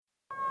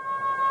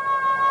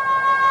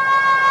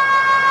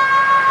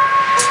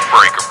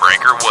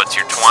Breaker, what's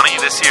your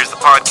 20? This here's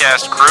the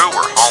podcast crew.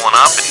 We're hauling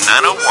up at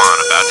 9:01,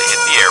 about to hit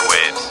the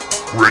airwaves.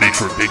 Ready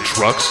for big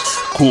trucks,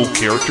 cool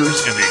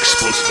characters, and the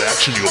explosive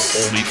action you'll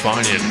only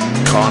find in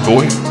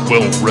Convoy?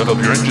 Well, rev up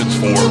your engines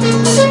for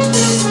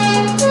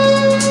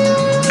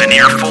An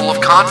Earful of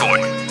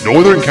Convoy.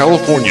 Northern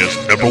California's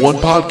 #1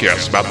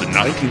 podcast about the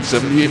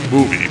 1978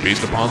 movie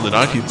based upon the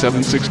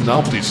 1976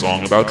 novelty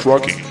song about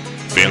trucking.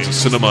 Fans of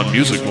cinema and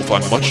music will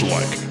find much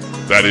alike.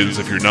 That is,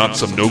 if you're not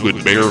some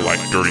no-good bear like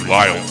Dirty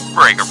Lyle.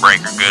 Breaker,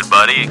 good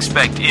buddy.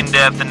 Expect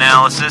in-depth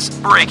analysis,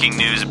 breaking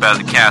news about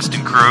the cast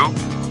and crew,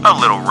 a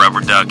little rubber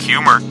duck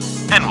humor,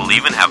 and we'll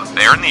even have a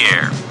bear in the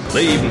air.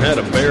 They even had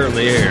a bear in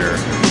the air.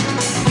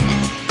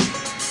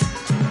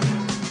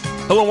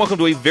 Hello and welcome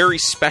to a very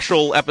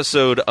special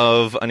episode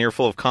of An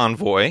Earful of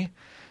Convoy.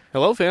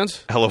 Hello,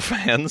 fans. Hello,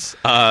 fans.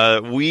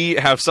 We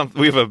have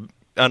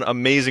an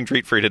amazing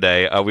treat for you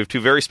today. We have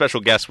two very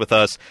special guests with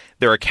us.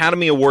 They're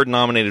Academy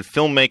Award-nominated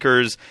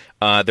filmmakers.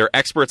 They're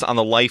experts on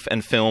the life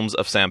and films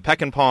of Sam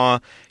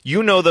Peckinpah.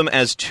 You know them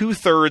as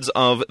two-thirds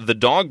of the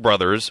Dog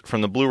Brothers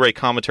from the Blu-ray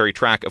commentary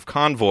track of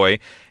Convoy,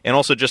 and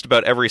also just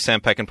about every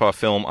Sam Peckinpah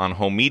film on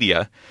home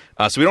media.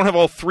 So we don't have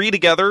all three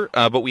together,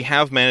 but we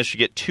have managed to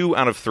get 2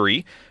 out of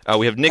 3.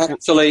 We have Nick...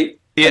 Actually,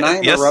 can I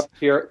interrupt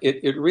here?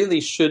 It really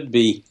should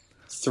be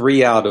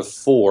 3 out of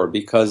 4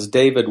 because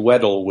David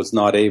Weddle was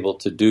not able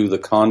to do the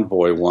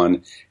Convoy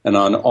one, and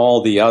on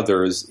all the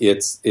others,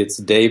 it's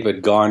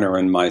David Garner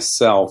and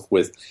myself,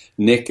 with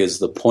Nick as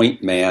the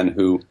point man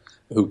who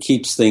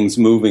keeps things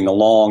moving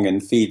along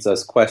and feeds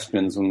us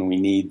questions when we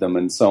need them,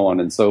 and so on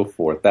and so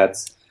forth. That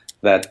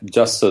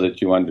just so that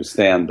you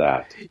understand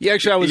that. Yeah,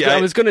 actually, I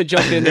was going to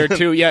jump in there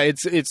too. Yeah,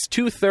 it's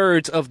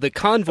 2/3 of the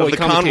Convoy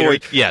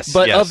commentary. Yes,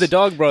 but of the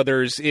Dog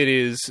Brothers, it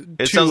is.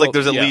 It sounds like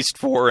there's at least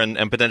 4 and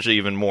potentially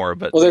even more.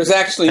 But well, there's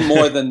actually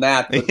more than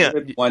that.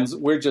 But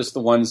we're just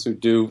the ones who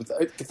do.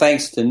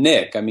 Thanks to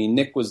Nick. I mean,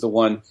 Nick was the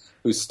one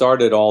who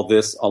started all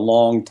this a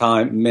long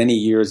time, many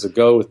years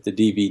ago, with the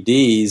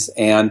DVDs,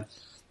 and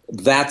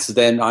that's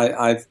then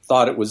I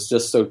thought it was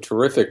just so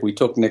terrific. We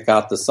took Nick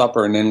out to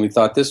supper, and then we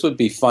thought this would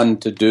be fun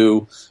to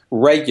do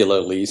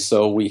regularly,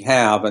 so we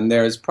have. And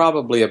there's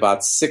probably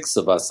about 6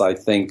 of us, I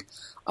think,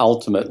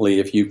 ultimately,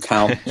 if you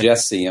count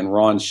Jesse, and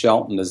Ron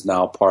Shelton is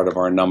now part of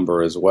our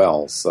number as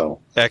well. So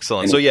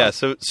excellent. Anyway.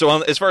 So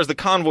as far as the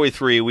Convoy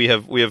 3, we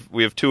have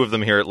 2 of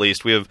them here at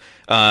least. We have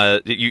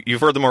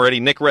you've heard them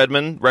already. Nick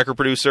Redman, record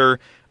producer.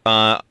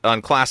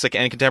 On classic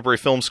and contemporary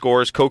film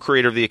scores,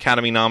 co-creator of the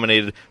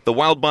Academy-nominated The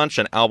Wild Bunch,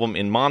 an album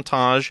in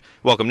montage.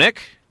 Welcome,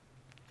 Nick.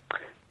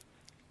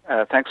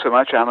 Thanks so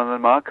much, Alan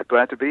and Mark.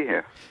 Glad to be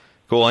here.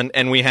 Cool.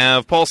 And we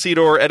have Paul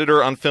Sedor,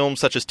 editor on films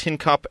such as Tin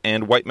Cup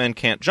and White Men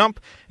Can't Jump,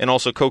 and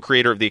also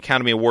co-creator of the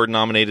Academy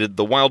Award-nominated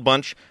The Wild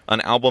Bunch,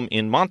 an album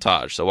in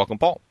montage. So welcome,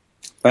 Paul.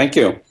 Thank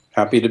you.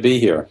 Happy to be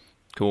here.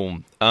 Cool.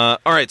 All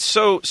right.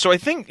 So I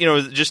think,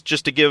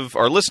 just to give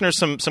our listeners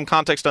some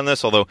context on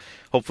this, although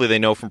hopefully they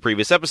know from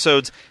previous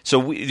episodes.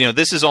 So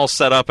this is all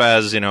set up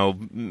as,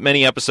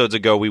 many episodes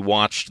ago we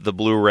watched the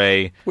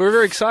Blu-ray. We were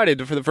very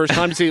excited for the first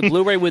time to see a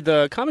Blu-ray with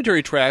the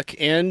commentary track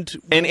and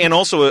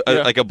also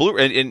like a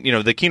Blu-ray. And,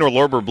 the Kino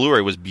Lorber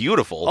Blu-ray was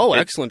beautiful. Oh,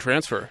 excellent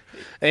transfer.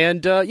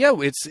 And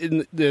it's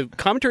in the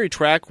commentary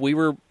track. We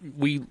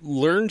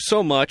learned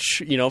so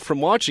much,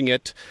 from watching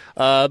it.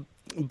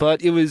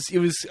 But it was.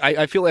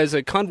 I feel as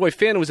a Convoy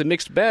fan, it was a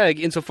mixed bag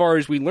insofar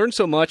as we learned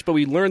so much, but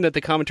we learned that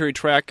the commentary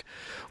track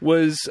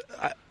was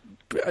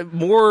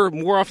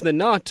more often than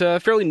not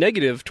fairly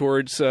negative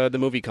towards the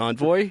movie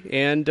Convoy,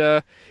 and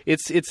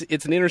it's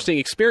an interesting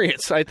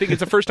experience. I think it's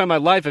the first time in my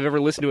life I've ever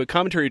listened to a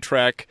commentary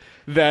track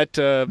that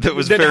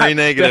was very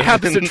negative, that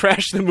happens to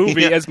trash the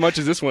movie as much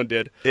as this one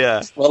did.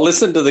 Yeah. Well,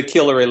 listen to the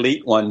Killer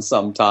Elite one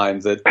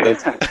sometimes. Well,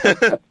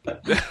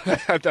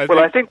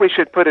 I think we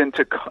should put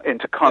into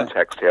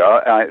context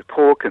here.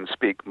 Paul can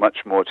speak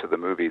much more to the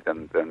movie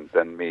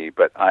than me,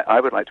 but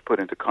I would like to put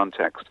into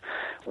context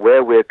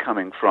where we're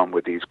coming from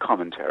with these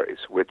commentaries,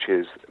 which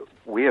is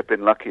we have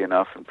been lucky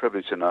enough and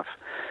privileged enough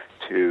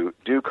to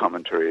do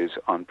commentaries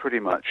on pretty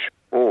much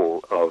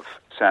all of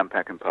Sam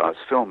Peckinpah's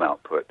film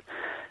output,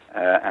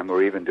 and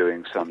we're even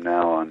doing some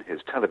now on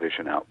his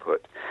television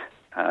output.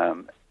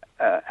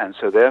 And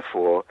so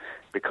therefore,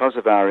 because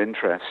of our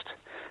interest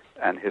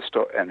and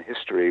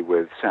history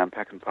with Sam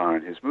Peckinpah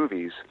and his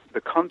movies,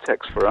 the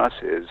context for us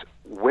is,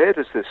 where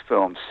does this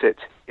film sit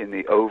in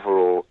the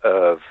overall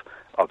oeuvre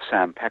of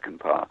Sam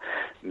Peckinpah?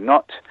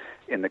 Not,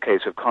 in the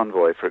case of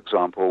Convoy, for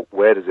example,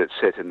 where does it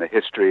sit in the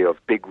history of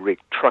big rig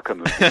trucker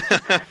movies?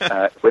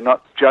 We're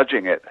not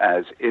judging it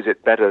as, is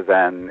it better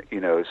than,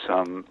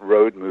 some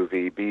road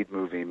movie, bead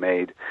movie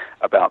made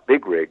about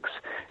big rigs?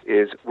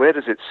 Is, where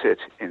does it sit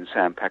in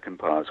Sam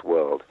Peckinpah's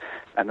world?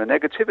 And the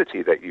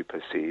negativity that you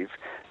perceive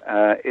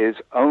is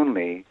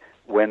only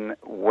when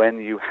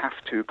you have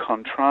to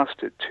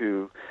contrast it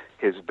to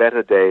his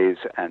better days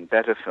and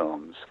better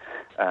films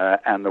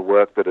and the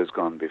work that has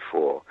gone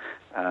before.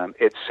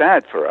 It's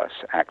sad for us,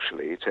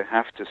 actually, to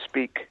have to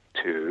speak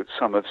to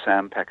some of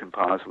Sam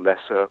Peckinpah's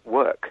lesser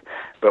work.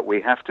 but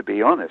we have to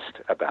be honest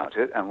about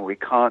it, and we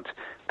can't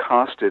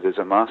cast it as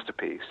a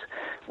masterpiece.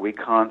 We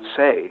can't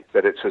say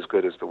that it's as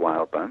good as The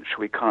Wild Bunch.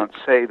 We can't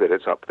say that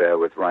it's up there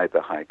with Ride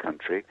the High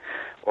Country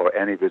or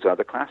any of his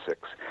other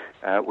classics.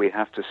 We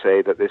have to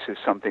say that this is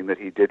something that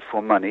he did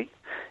for money.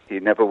 He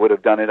never would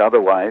have done it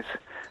otherwise.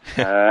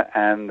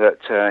 And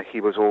that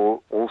he was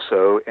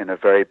also in a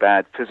very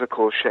bad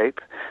physical shape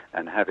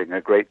and having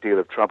a great deal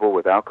of trouble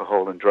with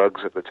alcohol and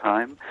drugs at the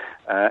time.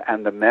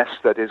 And the mess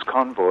that is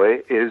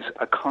Convoy is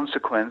a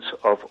consequence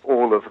of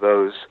all of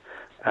those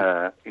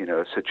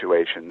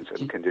situations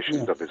and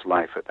conditions of his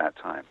life at that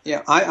time.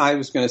 Yeah, I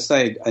was going to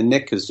say,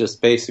 Nick has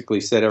just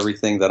basically said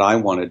everything that I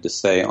wanted to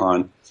say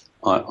on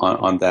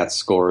that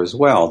score as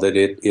well, that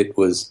it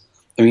was...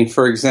 I mean,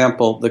 for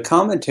example, the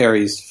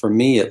commentaries, for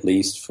me at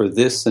least, for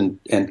this and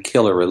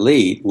Killer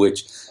Elite,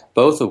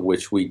 both of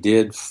which we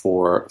did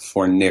for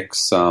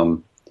Nick's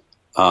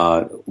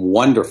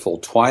wonderful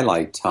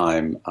Twilight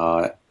Time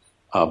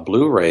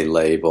Blu-ray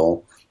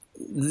label,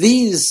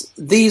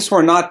 these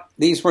were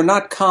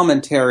not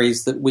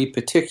commentaries that we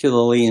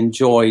particularly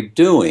enjoyed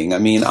doing. I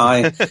mean,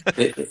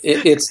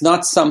 it's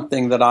not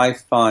something that I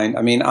find.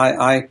 I mean,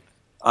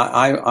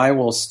 I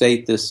will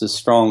state this as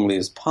strongly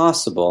as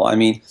possible. I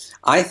mean,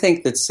 I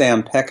think that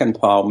Sam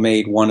Peckinpah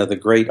made one of the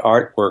great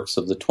artworks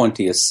of the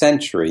 20th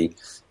century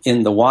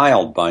in The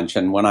Wild Bunch.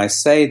 And when I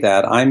say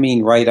that, I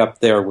mean right up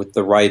there with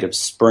The Rite of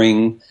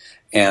Spring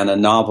and a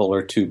novel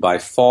or two by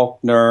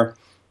Faulkner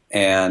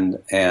and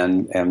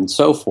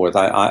so forth.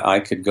 I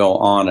could go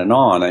on and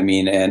on. I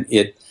mean, and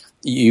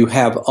you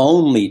have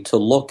only to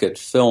look at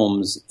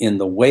films in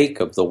the wake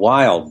of The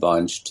Wild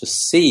Bunch to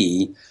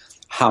see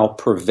how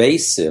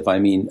pervasive, I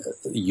mean,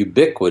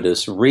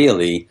 ubiquitous,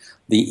 really,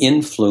 the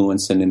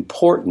influence and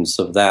importance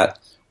of that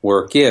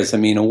work is. I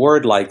mean, a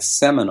word like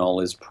seminal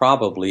is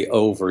probably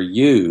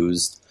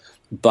overused,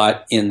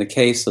 but in the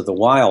case of The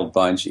Wild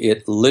Bunch,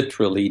 it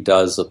literally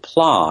does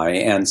apply,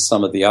 and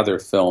some of the other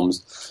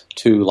films,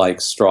 too,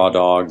 like Straw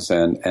Dogs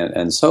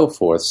and so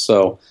forth.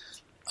 So,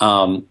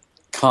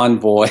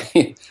 Convoy,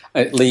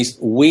 at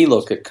least we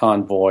look at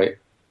Convoy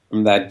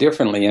that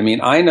differently. I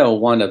mean, I know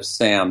one of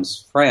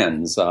Sam's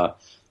friends.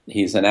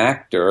 He's an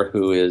actor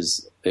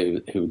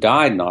who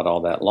died not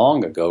all that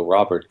long ago,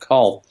 Robert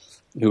Culp,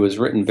 who has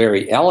written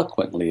very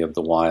eloquently of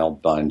The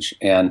Wild Bunch.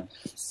 And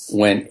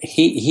when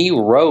he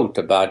wrote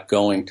about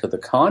going to the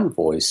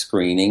Convoy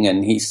screening,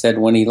 and he said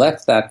when he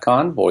left that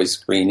Convoy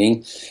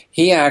screening,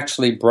 he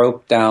actually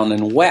broke down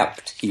and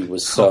wept. He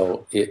was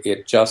so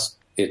it just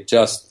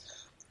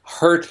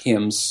hurt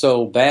him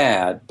so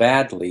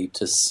badly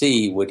to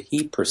see what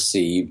he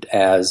perceived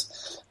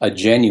as a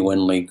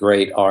genuinely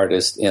great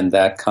artist in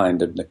that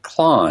kind of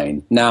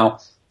decline. Now,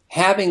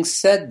 having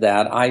said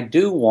that, I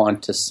do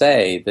want to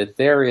say that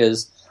there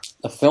is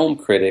a film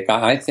critic.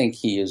 I think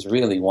he is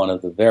really one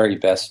of the very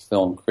best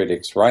film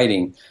critics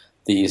writing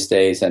these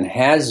days, and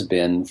has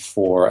been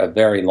for a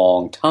very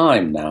long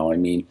time now. I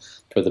mean,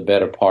 for the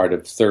better part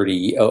of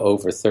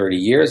over 30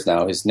 years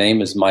now. His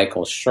name is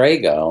Michael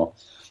Strago.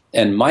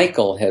 And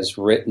Michael has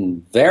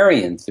written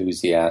very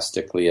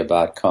enthusiastically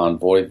about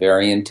Convoy,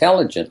 very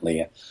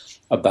intelligently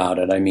about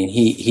it. I mean,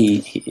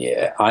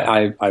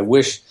 I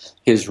wish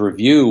his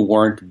review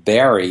weren't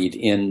buried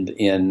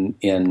in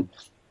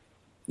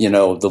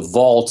the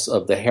vaults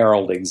of the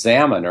Herald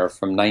Examiner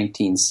from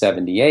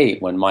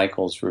 1978 when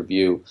Michael's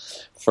review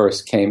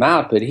first came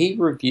out. But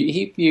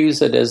he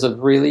views it as a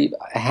really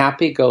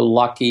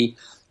happy-go-lucky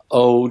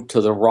ode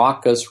to the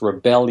raucous,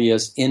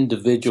 rebellious,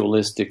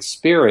 individualistic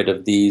spirit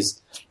of these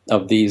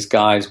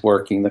guys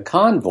working the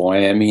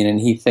Convoy. I mean, and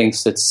he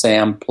thinks that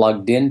Sam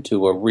plugged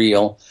into a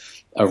real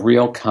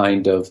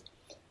kind of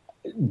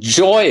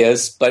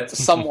joyous but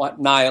somewhat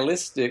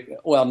nihilistic.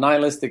 Well,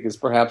 nihilistic is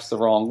perhaps the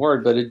wrong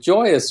word, but a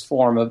joyous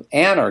form of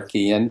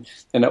anarchy. And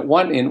in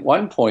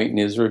one point in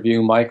his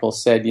review, Michael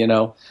said,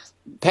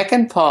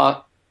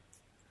 Peckinpah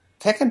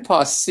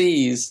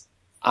sees.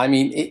 I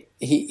mean,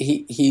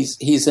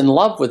 he's in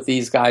love with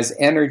these guys'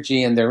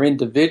 energy and their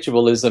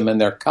individualism and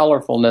their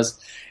colorfulness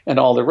and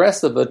all the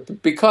rest of it.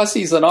 But because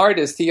he's an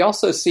artist, he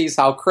also sees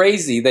how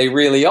crazy they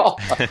really are.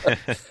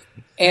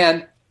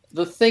 And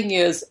the thing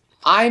is,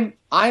 I'm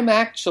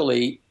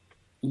actually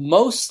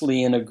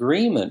mostly in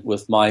agreement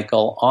with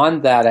Michael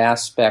on that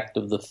aspect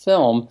of the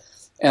film,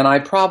 and I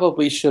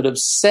probably should have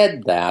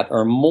said that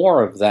or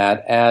more of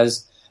that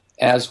as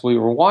we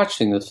were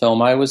watching the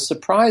film. I was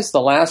surprised the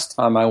last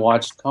time I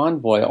watched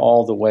Convoy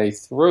all the way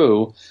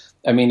through.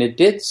 I mean, it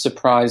did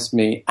surprise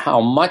me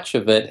how much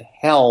of it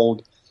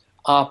held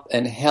up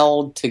and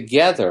held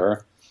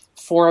together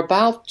for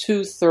about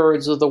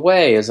 2/3 of the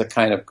way as a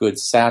kind of good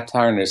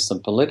satire, and there's some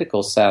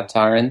political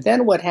satire. And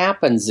then what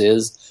happens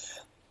is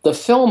the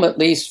film, at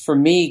least for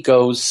me,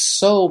 goes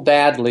so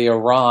badly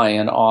awry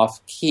and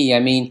off key. I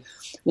mean,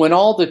 when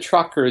all the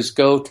truckers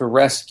go to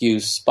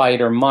rescue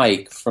Spider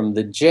Mike from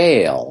the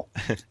jail,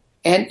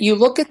 and you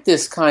look at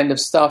this kind of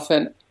stuff,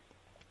 and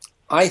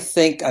I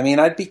think,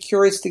 I'd be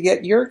curious to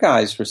get your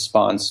guys'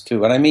 response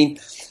to it. I mean,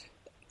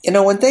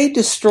 when they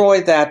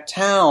destroy that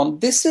town,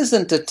 this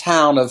isn't a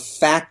town of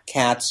fat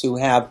cats who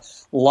have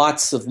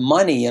lots of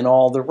money and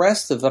all the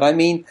rest of it. I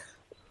mean,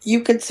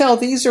 you can tell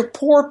these are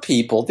poor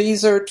people.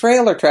 These are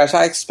trailer trash.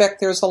 I expect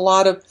there's a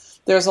lot of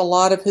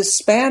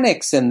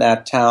Hispanics in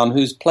that town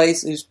whose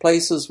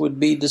places would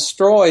be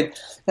destroyed.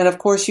 And of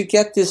course, you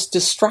get this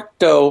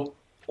destructo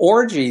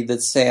orgy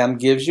that Sam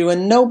gives you,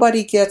 and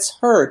nobody gets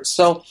hurt.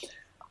 So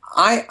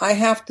I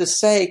have to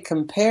say,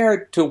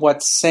 compared to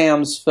what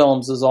Sam's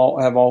films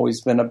have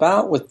always been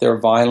about with their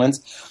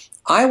violence,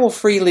 I will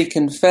freely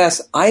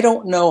confess I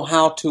don't know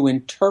how to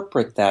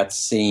interpret that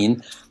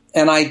scene,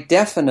 and I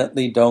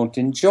definitely don't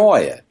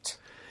enjoy it.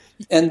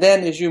 And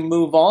then as you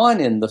move on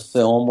in the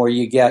film, where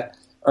you get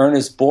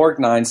Ernest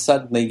Borgnine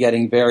suddenly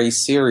getting very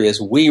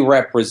serious, we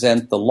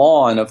represent the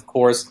law, and of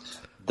course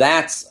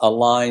that's a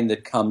line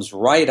that comes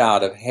right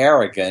out of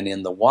Harrigan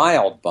in The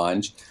Wild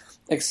Bunch,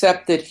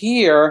 except that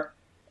here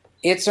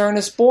it's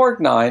Ernest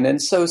Borgnine,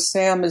 and so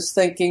Sam is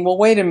thinking, well,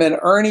 wait a minute,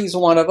 Ernie's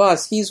one of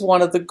us, he's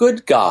one of the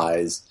good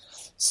guys.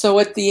 So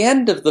at the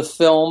end of the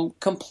film,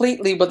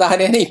 completely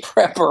without any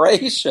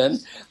preparation,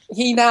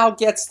 he now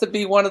gets to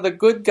be one of the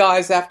good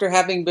guys after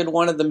having been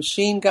one of the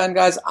machine gun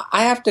guys.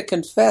 I have to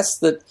confess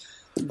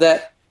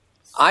that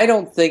I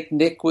don't think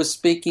Nick was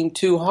speaking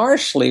too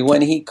harshly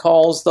when he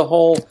calls the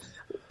whole,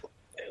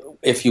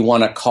 if you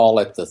want to call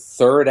it the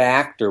third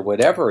act or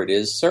whatever it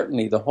is,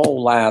 certainly the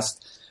whole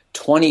last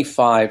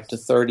 25 to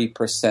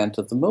 30%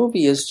 of the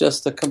movie is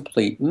just a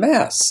complete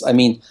mess. I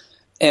mean,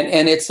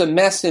 and it's a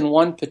mess in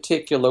one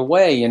particular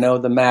way,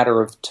 the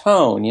matter of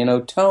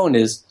tone. Tone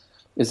is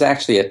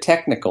actually a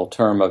technical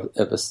term of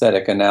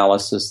aesthetic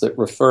analysis that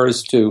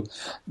refers to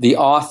the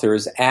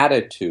author's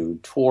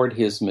attitude toward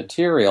his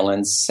material.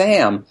 And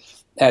Sam,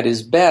 at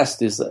his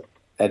best, is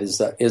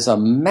a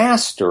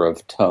master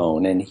of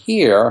tone. And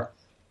here,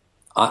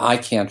 I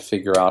can't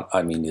figure out,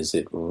 is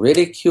it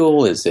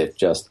ridicule? Is it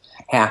just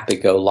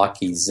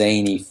happy-go-lucky,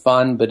 zany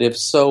fun? But if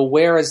so,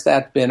 where has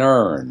that been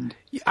earned?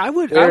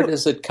 Where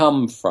does it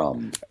come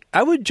from?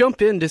 I would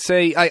jump in to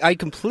say I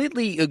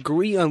completely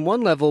agree on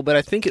one level, but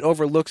I think it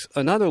overlooks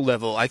another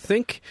level. I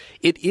think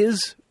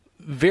it's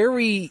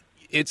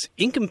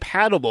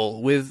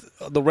incompatible with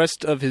the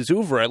rest of his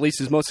oeuvre, at least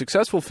his most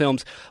successful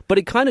films, but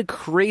it kind of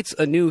creates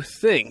a new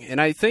thing. And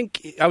I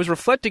think I was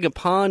reflecting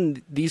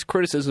upon these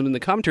criticisms in the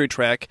commentary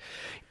track,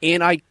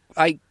 and I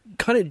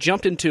kind of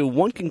jumped into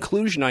one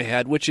conclusion I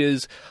had, which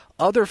is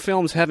other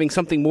films having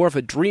something more of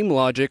a dream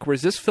logic,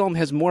 whereas this film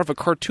has more of a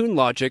cartoon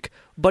logic,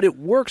 but it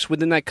works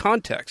within that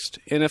context.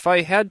 And if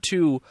I had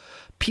to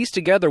piece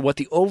together what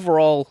the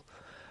overall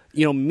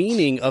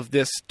meaning of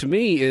this to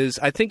me is,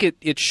 I think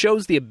it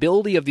shows the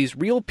ability of these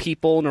real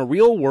people in a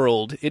real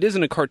world. It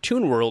isn't a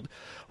cartoon world,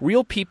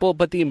 real people,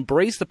 but they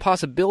embrace the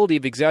possibility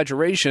of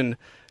exaggeration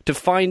to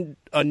find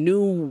a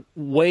new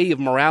way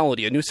of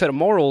morality, a new set of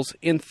morals,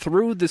 and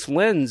through this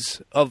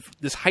lens of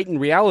this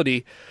heightened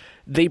reality,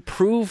 they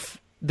prove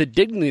the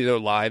dignity of their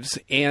lives,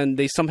 and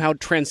they somehow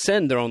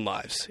transcend their own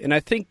lives. And I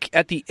think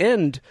at the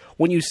end,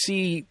 when you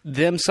see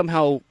them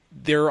somehow,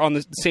 they're on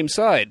the same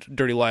side,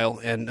 Dirty Lyle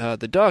and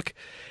the Duck,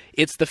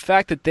 it's the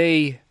fact that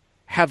they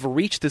have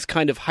reached this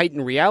kind of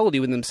heightened reality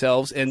with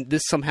themselves, and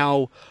this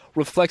somehow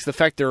reflects the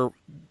fact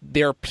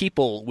they're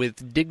people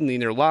with dignity in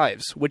their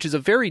lives, which is a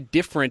very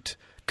different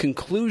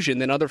conclusion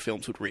than other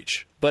films would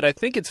reach. But I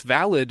think it's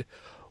valid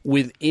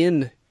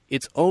within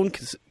its own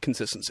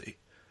consistency.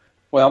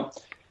 Well,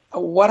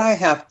 what I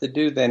have to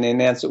do then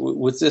in answer,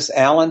 was this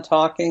Alan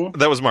talking?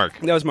 That was Mark.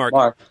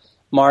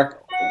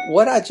 Mark,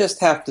 what I just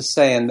have to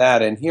say in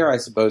that, and here I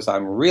suppose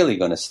I'm really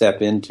going to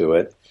step into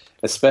it,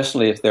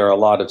 especially if there are a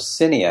lot of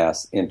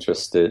cineasts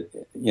interested,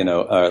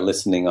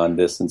 listening on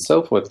this and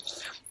so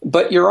forth.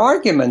 But your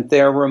argument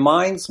there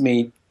reminds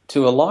me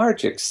to a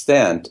large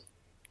extent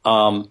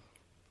of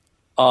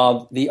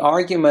the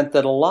argument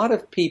that a lot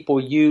of people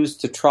use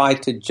to try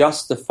to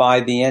justify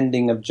the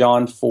ending of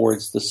John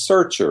Ford's The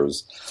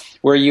Searchers,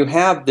 where you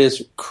have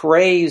this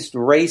crazed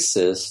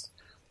racist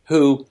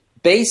who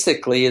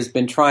basically has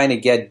been trying to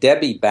get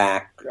Debbie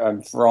back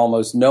for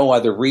almost no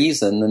other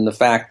reason than the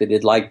fact that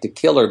he'd like to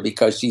kill her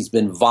because she's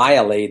been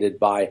violated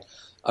by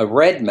a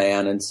red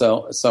man and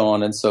so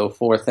on and so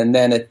forth. And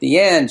then at the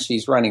end,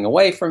 she's running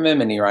away from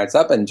him, and he rides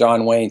up, and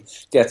John Wayne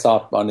gets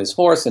off on his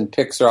horse and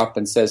picks her up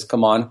and says,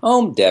 "Come on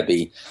home,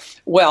 Debbie."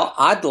 Well,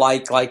 I'd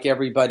like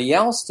everybody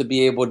else to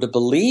be able to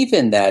believe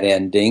in that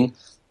ending,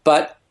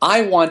 but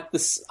I want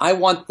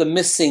the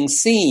missing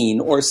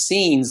scene or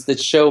scenes that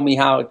show me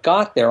how it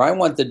got there. I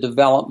want the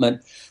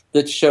development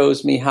that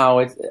shows me how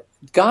it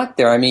got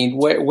there. I mean,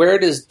 where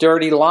does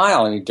Dirty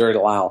Lyle? Dirty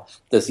Lyle,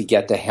 does he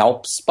get to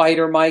help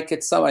Spider Mike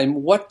at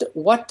some?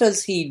 What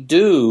does he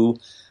do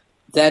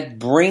that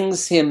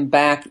brings him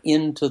back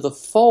into the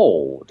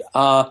fold?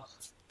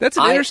 That's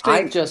an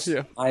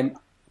interesting. I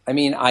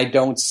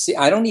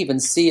don't even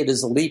see it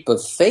as a leap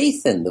of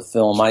faith in the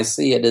film. I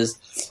see it as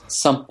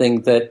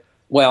something that,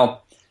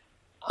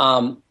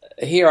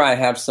 here I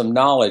have some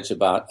knowledge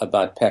about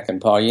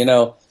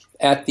Peckinpah.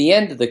 at the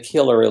end of The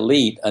Killer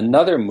Elite,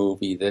 another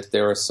movie that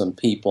there are some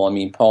people,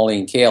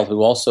 Pauline Kael,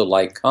 who also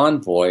like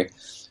Convoy,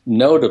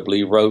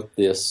 notably wrote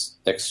this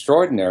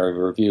extraordinary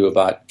review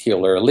about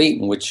Killer Elite,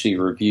 in which she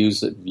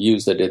views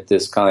it at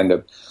this kind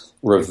of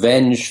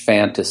revenge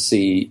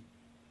fantasy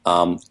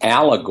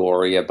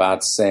allegory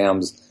about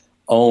Sam's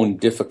own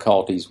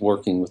difficulties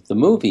working with the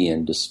movie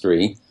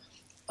industry.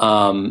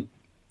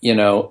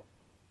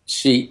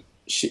 She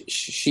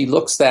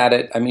looks at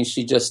it.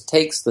 She just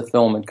takes the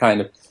film and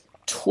kind of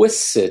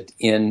twists it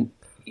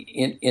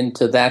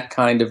into that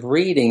kind of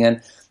reading.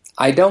 And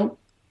I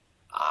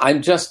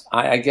guess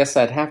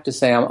I'd have to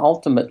say I'm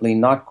ultimately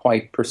not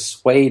quite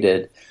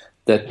persuaded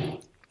that,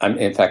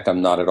 in fact,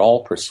 I'm not at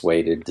all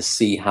persuaded to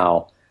see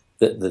how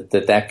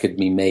that could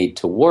be made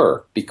to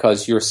work,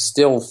 because you're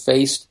still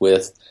faced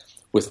with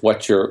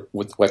what you're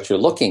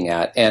looking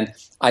at. And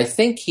I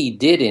think he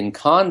did in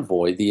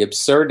Convoy the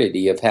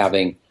absurdity of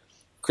having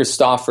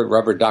Christopher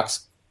Rubber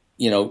Duck's,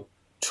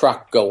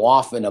 truck go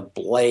off in a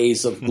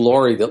blaze of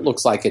glory that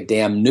looks like a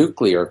damn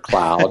nuclear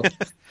cloud.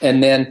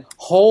 And then,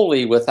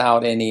 wholly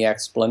without any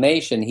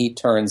explanation, he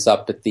turns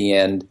up at the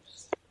end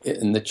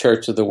in the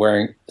Church of the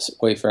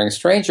Wayfaring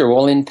Stranger.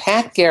 Well, in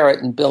Pat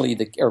Garrett and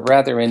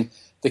in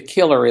The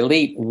Killer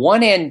Elite,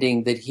 one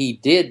ending that he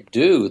did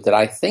do that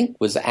I think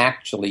was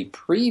actually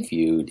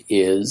previewed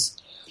is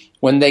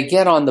when they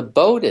get on the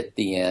boat at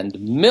the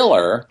end,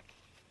 Miller,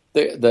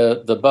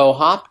 the Bo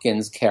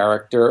Hopkins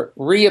character,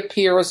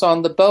 reappears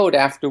on the boat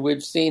after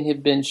we've seen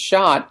him been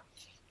shot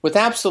with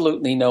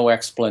absolutely no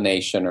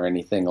explanation or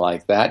anything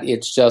like that.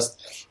 It's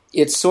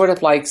sort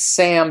of like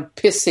Sam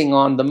pissing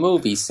on the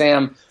movie,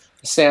 Sam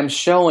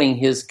showing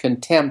his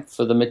contempt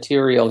for the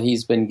material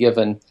he's been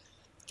given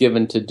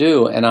to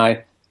do. And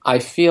I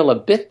feel a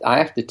bit, I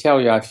have to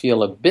tell you, I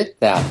feel a bit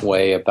that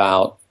way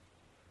about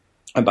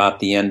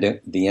the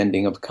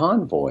ending of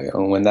Convoy,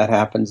 and when that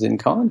happens in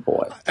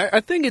Convoy.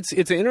 I think it's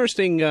an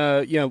interesting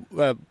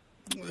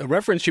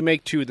reference you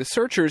make to The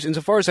Searchers,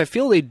 insofar as I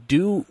feel they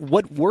do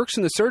what works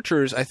in The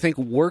Searchers. I think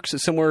works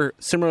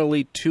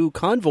similarly to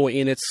Convoy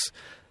in its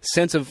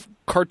sense of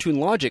cartoon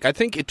logic. I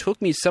think it took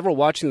me several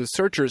watching The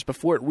Searchers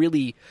before it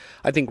really,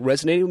 I think,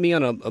 resonated with me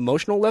on an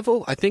emotional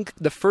level. I think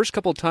the first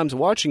couple of times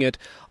watching it,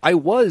 I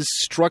was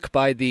struck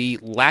by the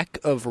lack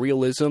of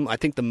realism. I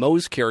think the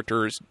Mose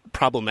character is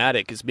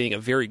problematic as being a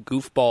very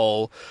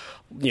goofball.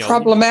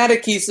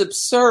 Problematic, he's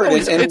absurd.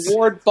 And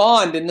Ward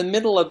Bond, in the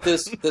middle of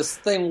this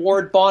thing,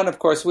 Ward Bond, of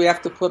course, we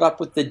have to put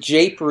up with the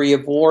japery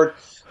of Ward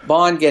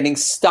Bond getting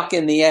stuck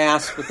in the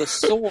ass with a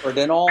sword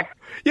and all.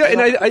 Yeah,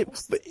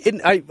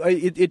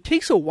 it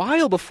takes a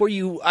while before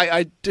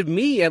to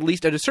me at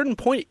least, at a certain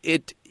point,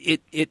 it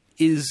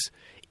is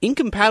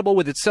incompatible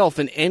with itself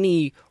in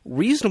any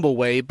reasonable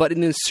way, but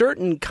in a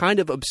certain kind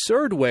of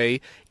absurd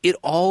way, it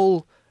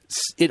all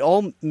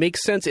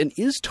makes sense and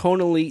is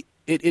tonally.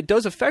 It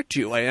does affect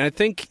you, and I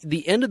think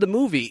the end of the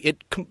movie,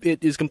 it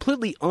is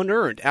completely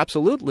unearned,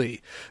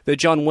 absolutely, that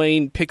John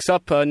Wayne picks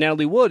up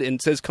Natalie Wood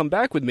and says, "Come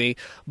back with me,"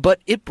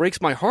 but it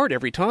breaks my heart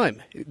every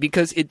time,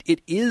 because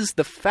it is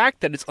the fact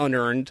that it's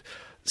unearned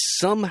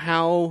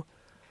somehow,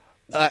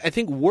 I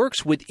think,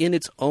 works within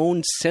its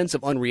own sense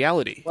of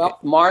unreality. Well,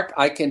 Mark,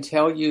 I can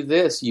tell you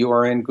this, you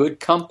are in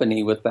good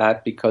company with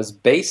that, because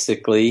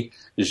basically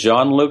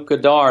Jean-Luc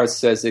Godard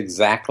says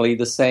exactly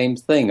the same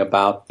thing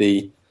about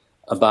the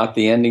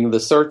ending of The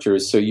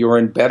Searchers, so you're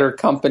in better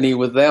company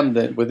with him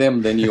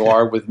than you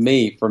are with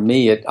me. For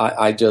me,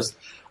 I just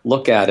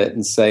look at it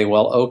and say,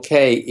 well,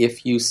 okay,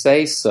 if you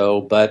say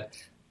so, but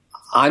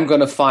I'm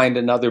going to find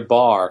another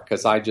bar,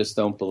 because I just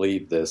don't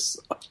believe this.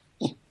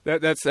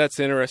 That's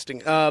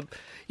interesting. I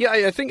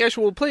think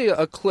actually we'll play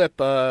a clip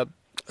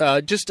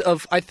just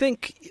of, I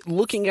think,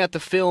 looking at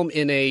the film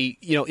in a,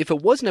 if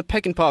it wasn't a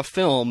Peckinpah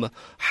film,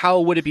 how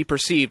would it be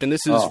perceived? And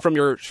this is from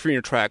your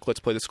track.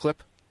 Let's play this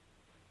clip.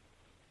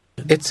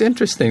 It's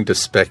interesting to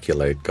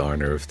speculate,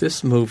 Garner, if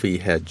this movie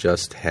had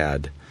just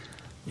had,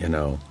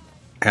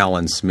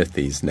 Alan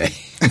Smithy's name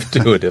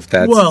to it.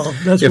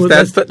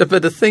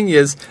 But the thing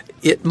is,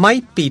 it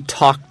might be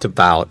talked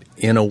about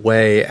in a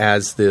way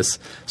as this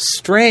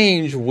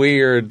strange,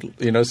 weird,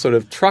 sort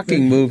of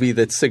trucking movie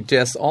that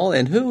suggests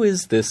and who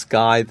is this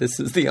guy? This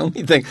is the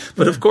only thing.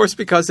 But of course,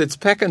 because it's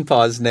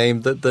Peckinpah's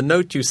name, the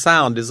note you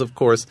sound is, of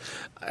course,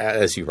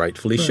 as you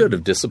rightfully should,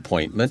 of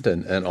disappointment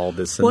and all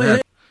this and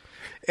that.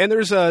 And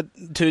there's you're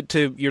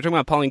talking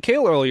about Pauline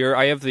Kael earlier.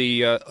 I have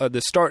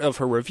the start of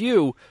her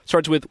review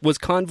starts with, "Was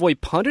Convoy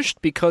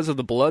punished because of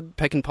the blood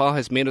Peckinpah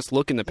has made us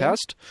look in the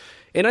past?"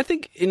 And I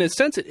think, in a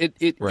sense, it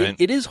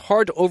is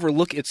hard to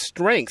overlook its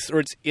strengths,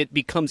 or it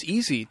becomes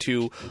easy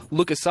to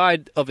look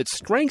aside of its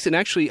strengths. And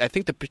actually, I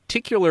think the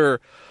particular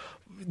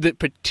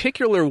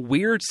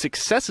weird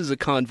successes of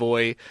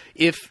Convoy,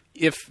 if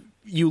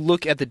you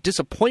look at the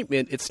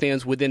disappointment it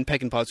stands within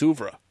Peckinpah's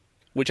oeuvre,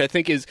 which I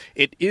think is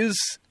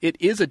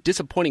a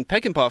disappointing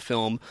Peckinpah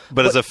film.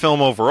 But as a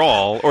film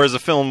overall, or as a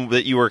film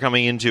that you were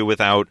coming into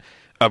without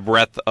a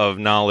breadth of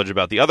knowledge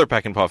about the other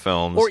Peckinpah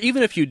films. Or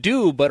even if you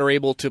do, but are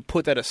able to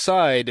put that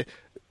aside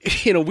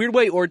in a weird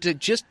way, or to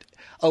just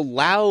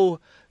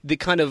allow the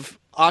kind of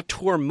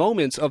auteur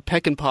moments of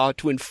Peckinpah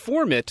to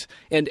inform it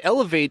and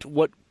elevate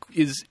what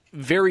is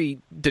very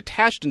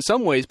detached in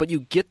some ways, but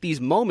you get these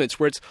moments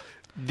where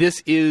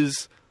this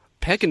is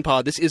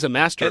Peckinpah, this is a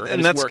master,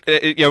 and that's work.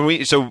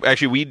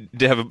 We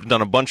have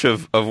done a bunch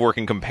of work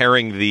in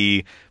comparing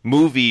the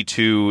movie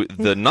to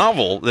the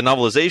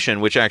novelization,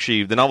 which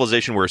actually the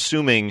novelization we're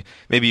assuming,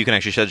 maybe you can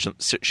actually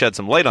shed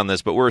some light on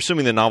this, but we're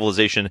assuming the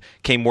novelization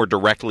came more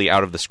directly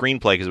out of the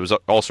screenplay because it was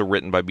also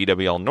written by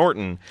B.W.L.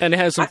 Norton, and it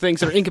has some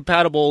things that are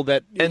incompatible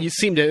that you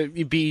seem to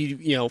be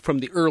from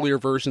the earlier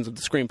versions of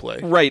the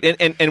screenplay, right?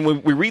 And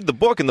when we read the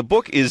book, and the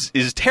book is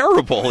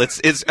terrible.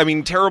 It's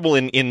terrible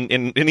in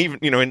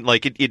even in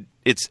like it.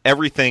 It's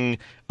everything.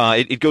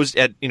 It goes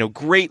at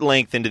great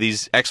length into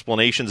these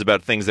explanations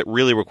about things that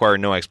really require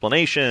no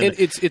explanation. And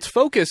its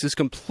focus is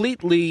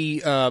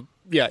completely.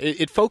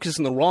 It focuses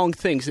on the wrong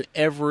things in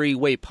every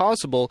way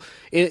possible.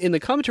 In the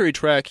commentary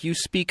track, you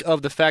speak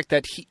of the fact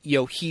that he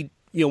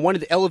wanted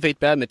to elevate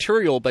bad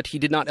material, but he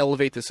did not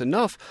elevate this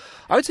enough.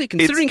 I would say,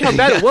 considering how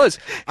bad it was,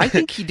 I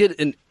think he did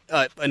an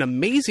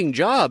amazing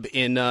job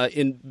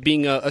in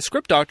being a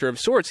script doctor of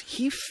sorts.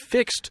 He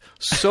fixed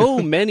so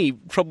many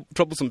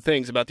troublesome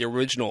things about the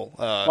original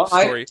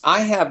story.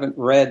 I haven't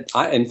read.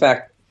 In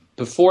fact,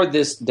 before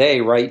this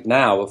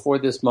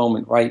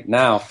moment right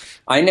now,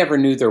 I never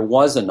knew there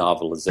was a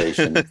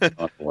novelization of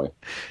Convoy.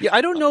 Yeah,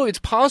 I don't know. It's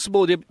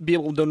possible to be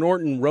able to.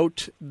 Norton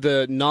wrote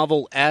the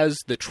novel as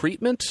the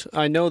treatment.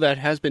 I know that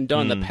has been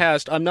done in the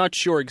past. I'm not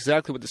sure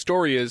exactly what the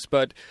story is,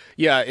 but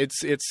yeah,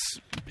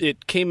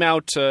 it came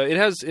out.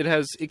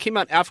 It came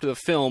out after the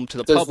film to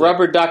the public. Does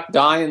Rubber Duck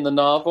die in the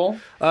novel?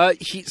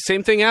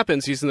 Same thing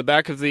happens. He's in the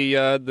back of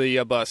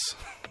the bus.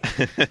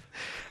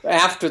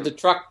 After the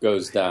truck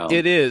goes down.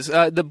 It is.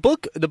 The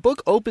book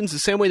opens the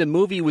same way the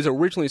movie was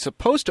originally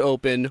supposed to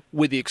open,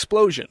 with the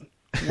explosion.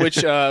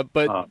 Which,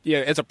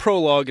 as a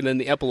prologue, and then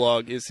the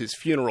epilogue is his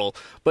funeral.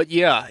 But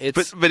yeah,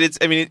 it's. But it's.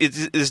 I mean,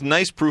 it's this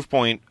nice proof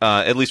point,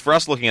 at least for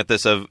us looking at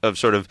this, of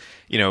sort of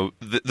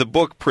the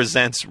book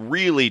presents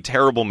really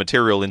terrible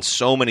material in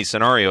so many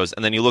scenarios,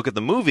 and then you look at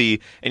the movie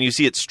and you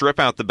see it strip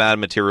out the bad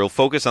material,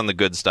 focus on the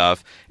good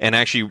stuff, and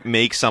actually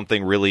make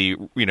something really,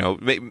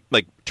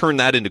 like turn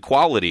that into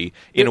quality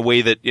in a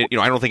way that I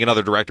don't think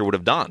another director would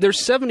have done.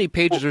 There's 70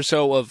 pages or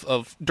so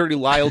of Dirty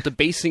Lyle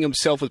debasing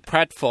himself with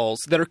pratfalls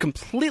that are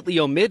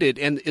completely omitted,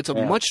 and it's a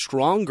much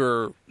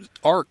stronger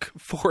arc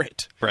for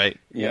it. Right.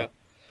 Yeah.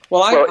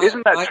 Well,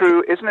 isn't that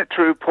true? Isn't it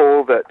true,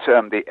 Paul, that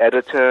the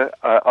editor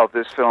of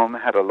this film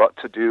had a lot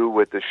to do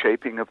with the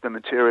shaping of the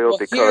material?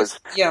 Because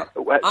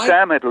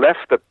Sam had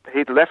left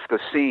the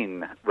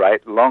scene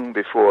right long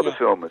before the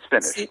film was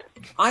finished. See,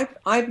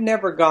 I've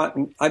never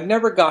gotten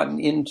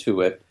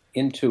into it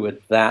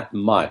that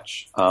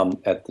much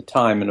at the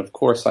time, and of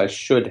course I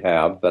should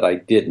have, but I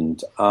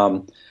didn't.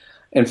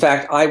 In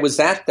fact, I was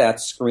at that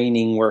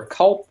screening where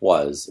Culp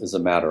was, as a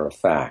matter of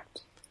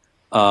fact.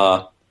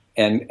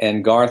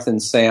 And Garth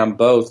and Sam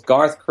both.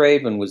 Garth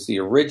Craven was the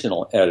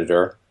original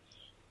editor,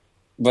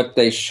 but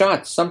they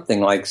shot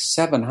something like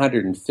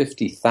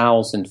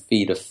 750,000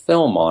 feet of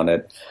film on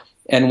it.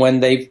 And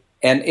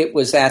it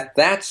was at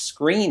that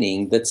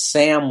screening that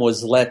Sam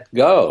was let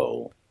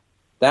go.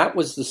 That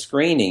was the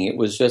screening. It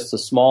was just a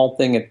small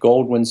thing at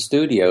Goldwyn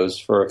Studios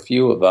for a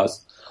few of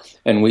us.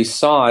 And we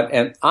saw it,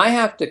 and I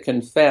have to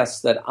confess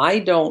that I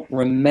don't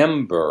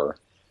remember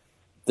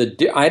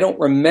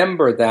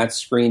that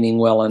screening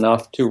well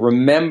enough to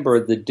remember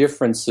the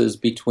differences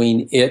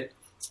between it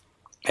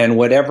and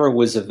whatever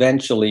was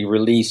eventually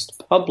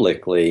released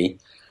publicly.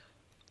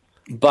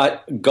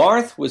 But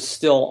Garth was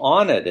still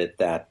on it at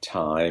that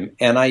time,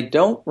 and I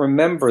don't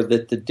remember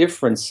that the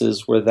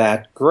differences were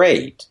that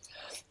great.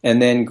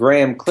 And then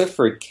Graham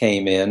Clifford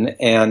came in,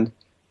 and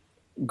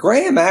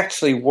Graham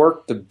actually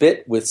worked a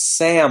bit with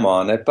Sam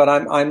on it, but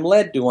I'm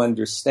led to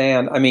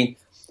understand. I mean,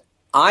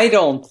 I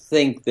don't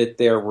think that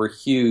there were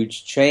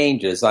huge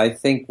changes. I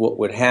think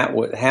what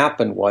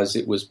happened was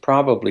it was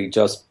probably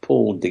just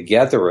pulled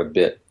together a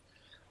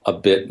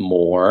bit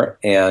more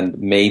and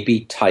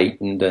maybe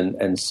tightened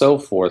and so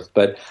forth.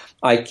 But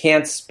I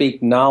can't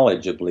speak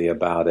knowledgeably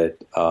about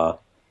it,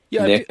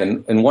 Nick.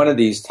 And one of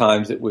these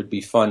times it would be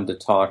fun to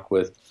talk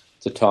with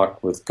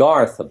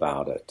Garth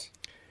about it.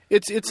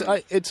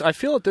 I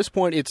feel at this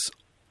point it's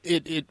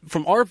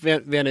from our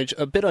vantage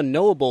a bit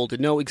unknowable to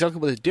know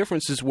exactly what the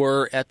differences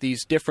were at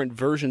these different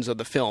versions of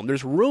the film.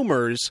 There's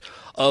rumors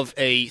of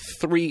a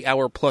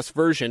 3-hour plus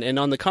version, and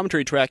on the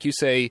commentary track you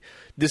say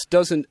this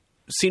doesn't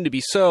seem to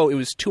be so. It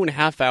was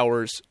 2.5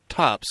 hours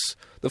tops.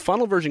 The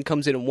final version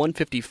comes in at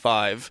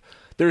 155.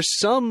 There's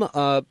some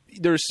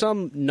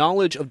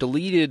knowledge of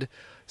deleted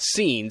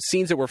scenes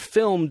that were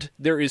filmed.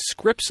 There is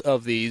scripts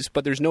of these,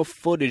 but there's no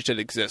footage that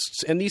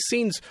exists. And these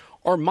scenes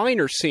are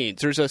minor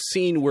scenes. There's a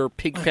scene where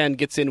Pigpen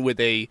gets in with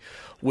a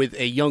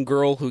young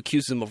girl who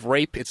accuses him of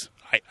rape. It's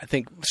I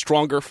think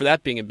stronger for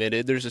that being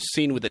admitted. There's a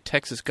scene with the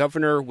Texas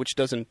governor, which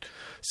doesn't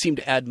seem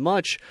to add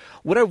much.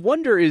 What I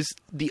wonder is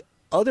the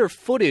other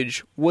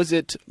footage, was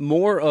it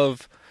more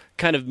of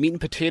kind of meat and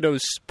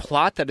potatoes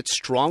plot that it's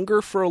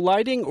stronger for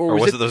lighting, or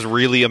was it those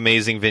really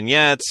amazing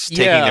vignettes,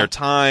 taking their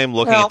time,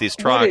 looking at these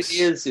trucks?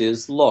 What it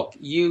is look,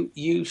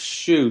 you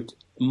shoot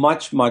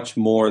much, much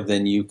more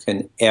than you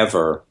can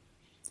ever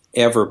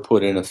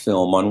put in a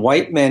film. On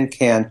White Men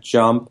Can't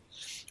Jump,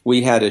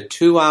 we had a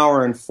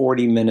 2-hour and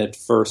 40-minute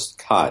first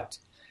cut.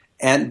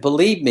 And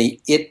believe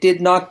me, it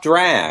did not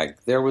drag.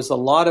 There was a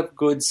lot of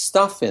good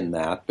stuff in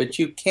that, but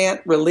you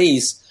can't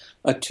release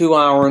a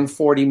 2-hour and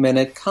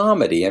 40-minute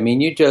comedy. I mean,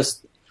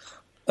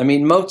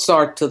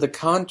 Mozart to the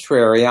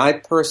contrary. I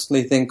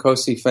personally think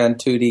Così fan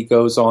tutte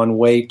goes on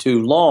way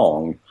too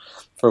long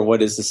for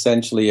what is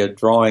essentially a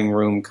drawing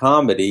room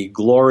comedy,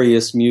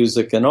 glorious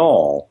music and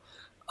all.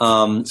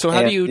 So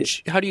how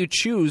do you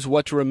choose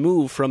what to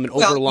remove from an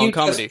overlong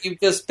comedy? You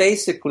just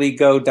basically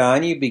go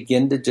down. You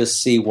begin to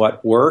just see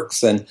what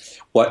works and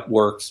what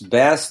works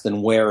best,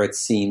 and where it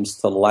seems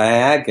to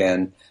lag.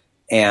 And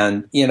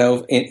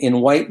in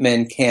White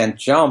Men Can't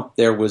Jump,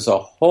 there was a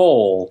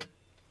whole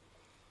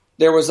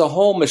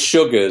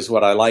meshuggah, is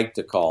what I like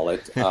to call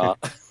it,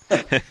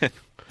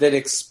 that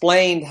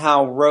explained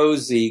how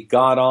Rosie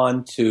got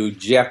onto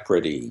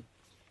Jeopardy,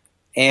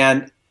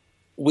 and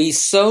we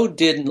so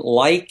didn't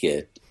like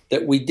it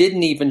that we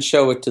didn't even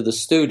show it to the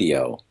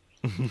studio.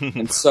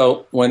 And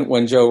so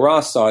when Joe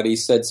Ross saw it, he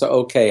said, "So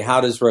okay, how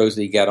does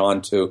Rosie get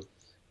on to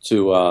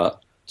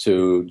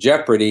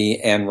Jeopardy?"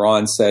 And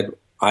Ron said,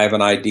 "I have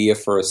an idea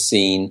for a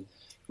scene.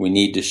 We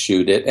need to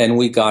shoot it," and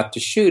we got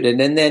to shoot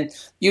it. And then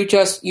you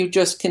just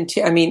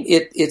continue. I mean,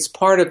 it's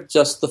part of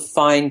just the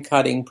fine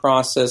cutting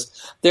process.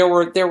 There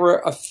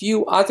were a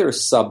few other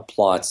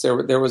subplots.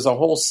 There was a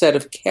whole set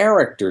of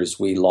characters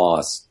we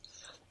lost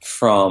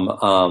from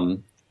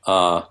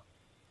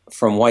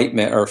White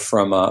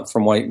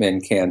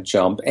Men Can't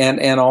Jump,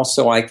 and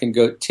also I can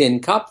go Tin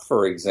Cup,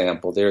 for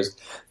example. There's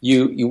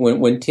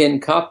when Tin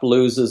Cup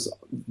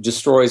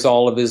destroys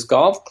all of his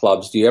golf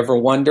clubs. Do you ever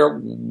wonder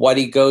what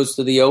he goes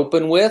to the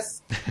Open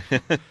with?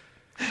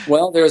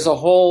 Well, there's a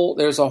whole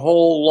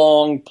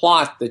long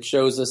plot that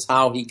shows us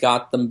how he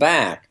got them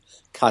back.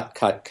 Cut.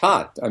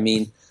 I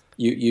mean,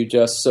 you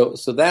just so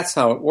that's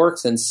how it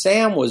works. And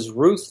Sam was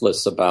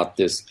ruthless about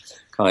this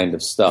kind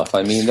of stuff.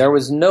 I mean, there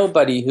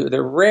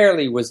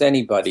rarely was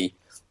anybody,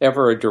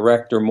 ever a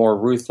director, more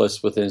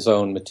ruthless with his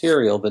own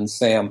material than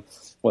Sam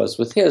was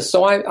with his.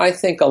 So I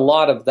think a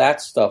lot of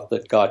that stuff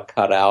that got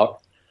cut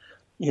out,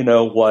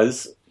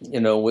 was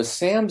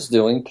Sam's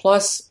doing.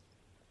 Plus,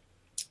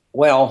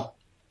 well,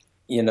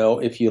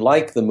 if you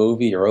like the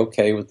movie, you're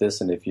okay with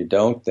this, and if you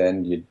don't,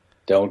 then you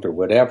don't, or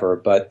whatever.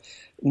 But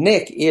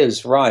Nick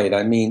is right.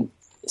 I mean,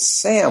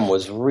 Sam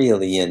was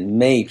really in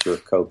major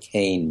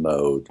cocaine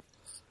mode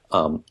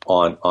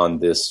on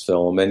this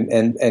film,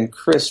 and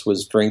Chris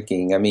was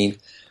drinking. I mean,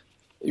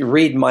 you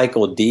read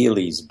Michael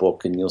Dealey's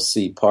book, and you'll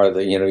see part of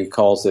the. He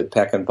calls it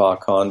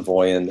Peckinpah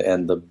Convoy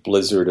and the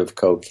Blizzard of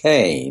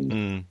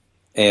Cocaine,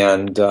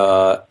 and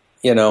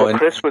and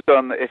Chris was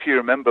on. If you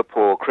remember,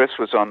 Paul, Chris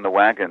was on the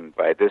wagon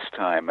by this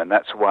time, and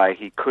that's why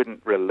he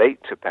couldn't relate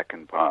to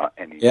Peckinpah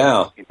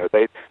anymore. Yeah,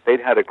 they'd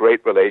had a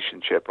great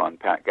relationship on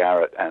Pat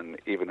Garrett, and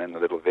even in the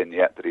little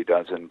vignette that he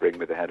does in Bring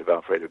Me the Head of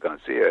Alfredo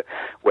Garcia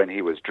when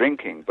he was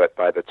drinking. But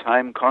by the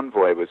time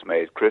Convoy was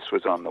made, Chris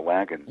was on the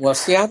wagon. Well,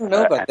 see, I don't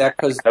know about that,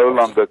 because no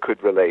longer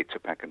could relate to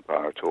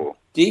Peckinpah at all.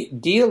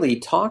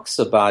 Dealey talks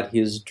about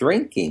his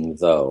drinking,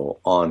 though,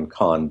 on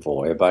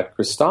Convoy, about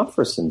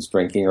Christopherson's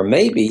drinking, or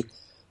maybe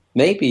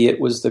it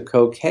was the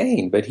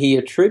cocaine, but he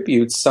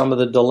attributes some of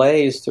the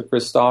delays to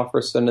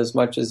Christopherson as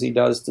much as he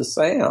does to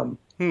Sam.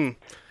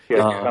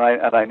 Yes,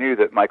 and I knew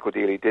that Michael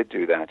Dealey did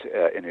do that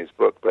in his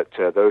book, but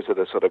those are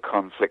the sort of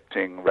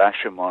conflicting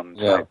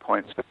Rashomon-type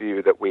points of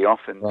view that we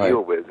often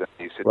deal with in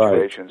these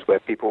situations where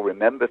people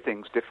remember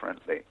things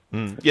differently.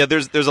 Yeah,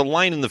 there's a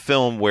line in the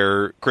film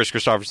where Chris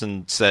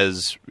Christopherson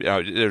says,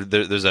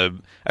 there's a,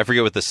 I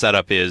forget what the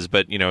setup is,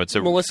 but it's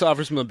a Melissa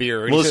offers him a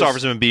beer. Melissa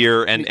offers him a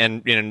beer,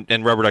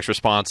 and Rubber Duck's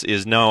response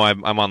is, "No,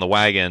 I'm on the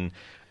wagon."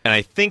 And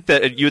I think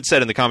that you had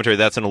said in the commentary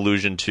that's an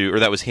allusion to,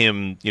 or that was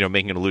him,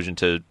 making an allusion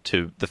to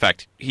the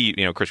fact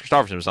Chris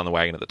Christopherson was on the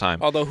wagon at the time.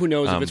 Although who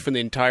knows if it's from the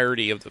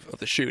entirety of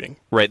the shooting.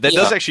 Right. That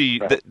does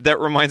actually. That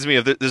reminds me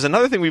of. There's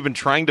another thing we've been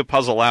trying to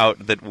puzzle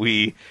out that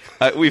we've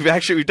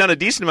done a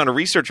decent amount of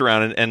research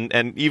around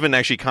and even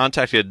actually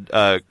contacted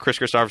Chris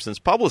Christopherson's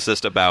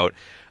publicist about.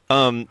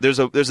 There's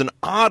an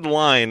odd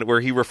line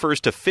where he refers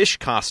to fish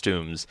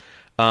costumes.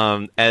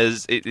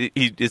 As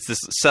it's this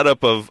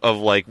setup of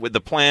like the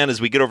plan as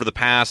we get over the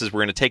pass is we're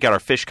going to take out our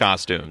fish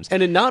costumes.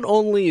 And it not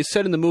only is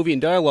said in the movie in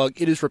dialogue,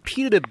 it is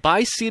repeated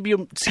by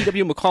C.W.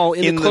 McCall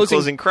in the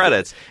closing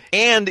credits,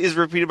 and is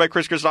repeated by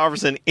Chris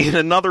Christopherson in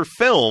another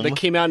film that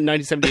came out in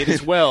 1978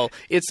 as well.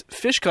 It's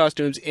fish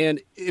costumes,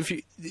 and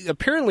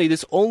apparently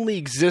this only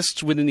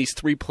exists within these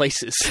three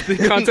places. The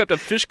concept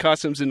of fish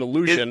costumes is an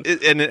illusion,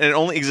 and it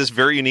only exists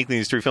very uniquely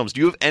in these three films.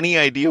 Do you have any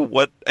idea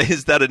what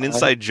is that an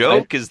inside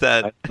joke? Is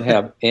that I don't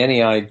have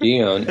any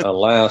idea,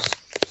 alas,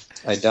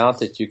 I doubt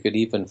that you could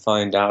even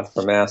find out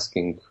from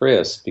asking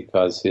Chris,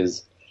 because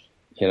his,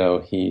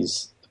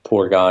 he's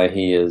poor guy,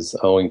 he is,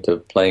 owing to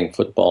playing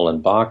football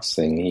and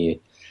boxing,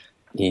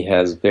 he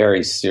has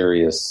very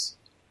serious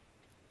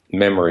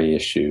memory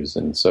issues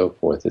and so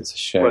forth. It's a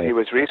shame. Well, he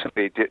was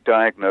recently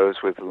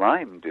diagnosed with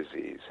Lyme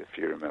disease, if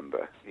you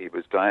remember. He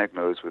was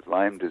diagnosed with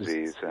Lyme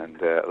disease,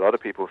 and a lot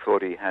of people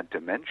thought he had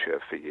dementia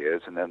for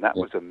years, and then that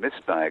was a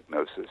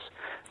misdiagnosis.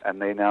 And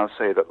they now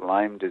say that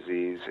Lyme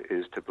disease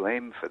is to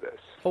blame for this.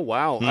 Oh,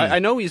 wow. I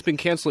know he's been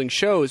canceling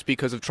shows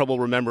because of trouble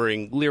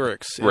remembering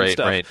lyrics and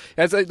stuff. Right.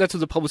 That's what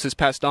the publicist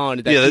passed on,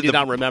 that he did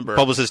not remember.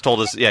 Publicist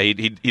told us,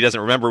 he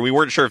doesn't remember. We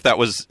weren't sure if that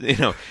was,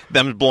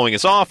 them blowing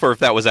us off or if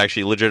that was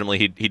actually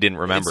legitimately he didn't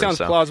remember. It sounds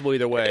plausible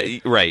either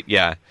way. Right,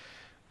 yeah.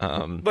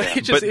 But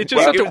it's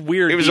just such a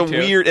weird It was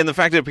detail. a weird, and the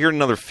fact that it appeared in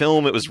another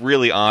film, it was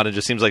really odd. It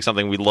just seems like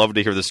something we'd love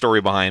to hear the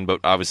story behind,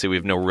 but obviously we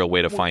have no real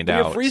way to find out.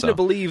 We have reason to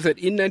believe that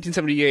in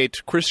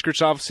 1978, Chris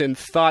Christopherson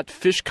thought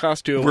fish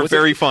costume was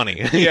very funny.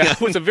 Yeah,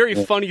 it was a very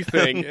funny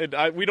thing.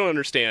 And we don't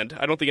understand.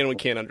 I don't think anyone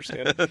can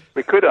understand.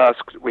 We could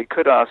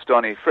ask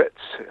Donnie Fritz,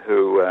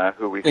 who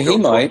we still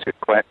talk to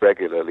quite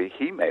regularly.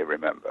 He may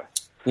remember.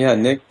 Yeah,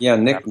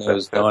 Nick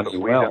knows Donnie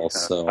well.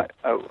 So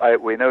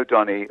we know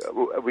Donnie.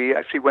 We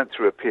actually went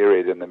through a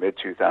period in the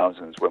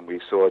mid-2000s when we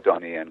saw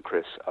Donnie and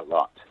Chris a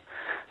lot,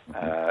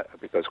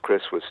 because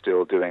Chris was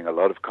still doing a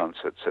lot of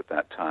concerts at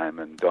that time,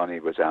 and Donnie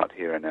was out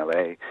here in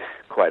LA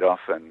quite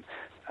often.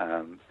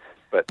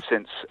 But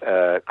since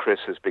Chris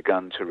has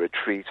begun to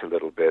retreat a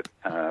little bit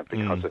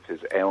because of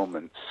his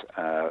ailments,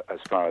 as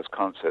far as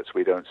concerts,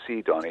 we don't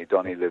see Donnie.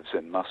 Donnie lives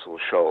in Muscle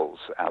Shoals,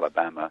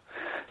 Alabama.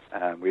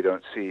 We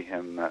don't see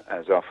him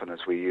as often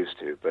as we used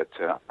to, but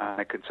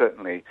I could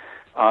certainly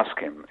ask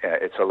him.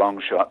 It's a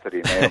long shot that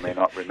he may or may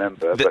not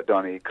remember, but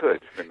Donnie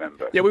could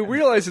remember. Yeah, we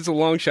realize it's a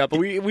long shot, but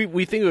we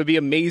think it would be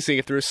amazing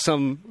if there was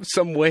some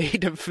way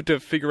to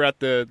figure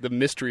out the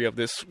mystery of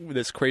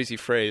this crazy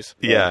phrase.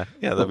 Yeah,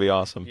 that'd be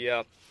awesome.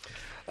 Yeah.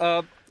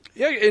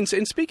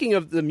 And speaking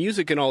of the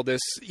music and all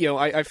this,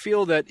 I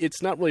feel that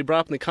it's not really brought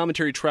up in the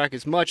commentary track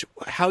as much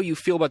how you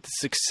feel about the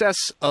success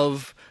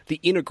of the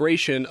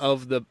integration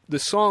of the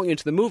song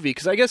into the movie.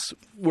 Because I guess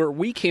where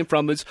we came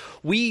from is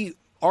we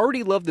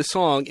already loved the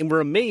song and we're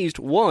amazed,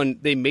 one,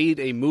 they made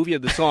a movie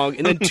of the song,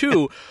 and then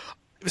two,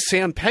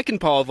 Sam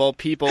Peckinpah, of all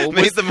people,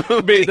 made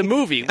the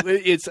movie.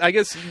 I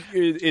guess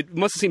it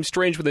must have seemed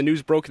strange when the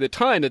news broke at the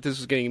time that this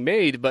was getting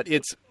made, but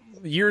it's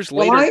years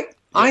later.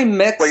 I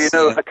met.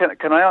 Well,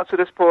 can I answer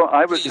this, Paul?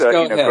 I was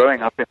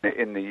growing up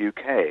in the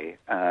UK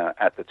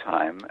at the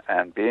time,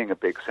 and being a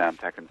big Sam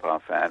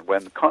Peckinpah fan.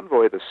 When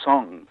Convoy the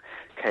song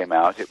came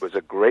out, it was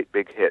a great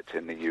big hit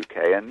in the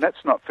UK. And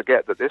let's not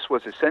forget that this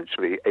was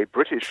essentially a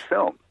British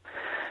film,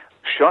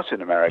 shot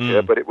in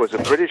America, but it was a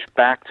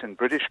British-backed and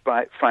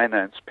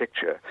British-financed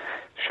picture,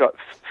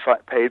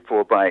 paid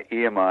for by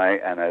EMI,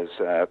 and as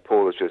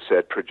Paul has just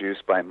said,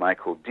 produced by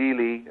Michael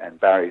Deeley and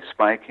Barry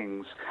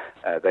Spikings.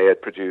 They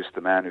had produced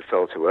The Man Who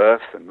Fell to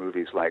Earth and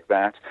movies like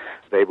that.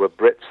 They were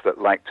Brits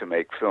that liked to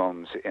make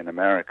films in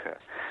America.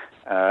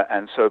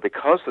 And so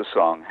because the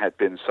song had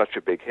been such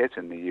a big hit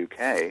in the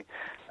UK,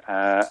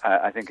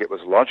 I think it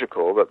was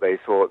logical that they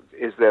thought,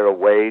 is there a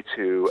way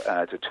to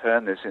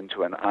turn this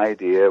into an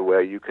idea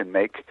where you can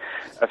make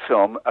a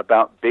film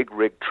about big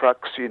rig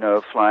trucks,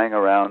 flying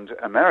around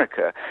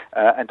America?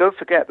 And don't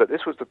forget that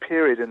this was the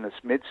period in the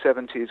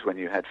mid-70s when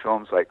you had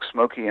films like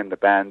Smokey and the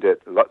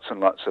Bandit, lots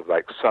and lots of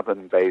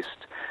Southern-based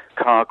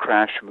car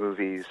crash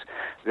movies.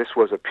 This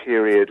was a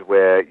period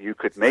where you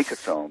could make a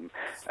film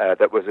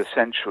that was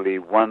essentially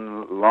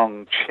one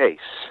long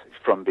chase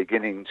from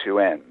beginning to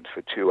end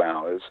for 2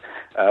 hours,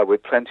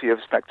 with plenty of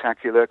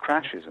spectacular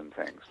crashes and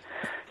things.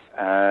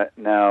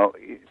 Now,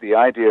 the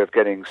idea of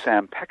getting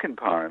Sam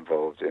Peckinpah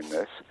involved in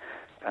this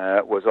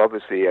was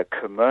obviously a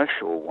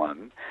commercial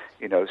one.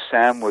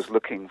 Sam was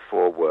looking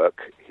for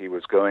work. He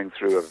was going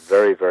through a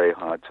very, very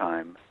hard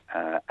time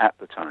at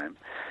the time.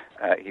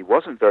 He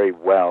wasn't very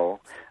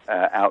well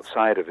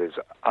outside of his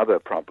other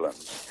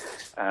problems.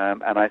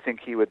 And I think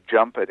he would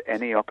jump at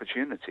any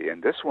opportunity.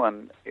 And this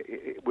one,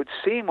 it would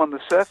seem on the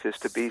surface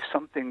to be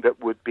something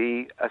that would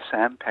be a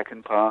Sam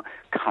Peckinpah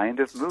kind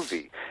of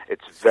movie.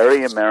 It's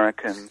very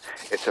American.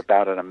 It's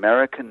about an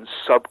American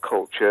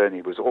subculture, and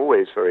he was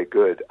always very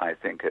good, I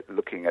think, at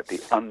looking at the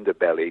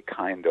underbelly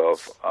kind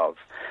of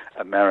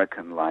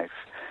American life.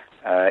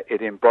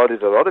 It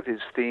embodied a lot of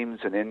his themes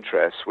and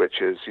interests,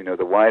 which is,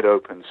 the wide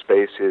open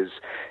spaces,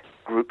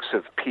 groups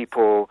of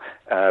people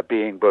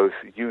being both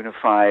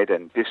unified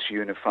and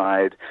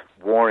disunified,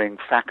 warring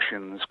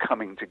factions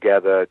coming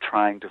together,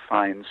 trying to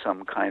find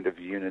some kind of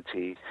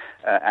unity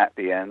at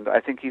the end. I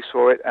think he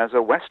saw it as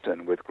a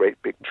Western with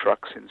great big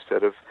trucks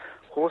instead of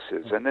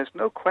horses. And there's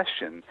no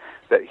question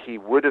that he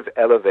would have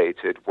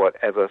elevated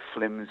whatever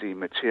flimsy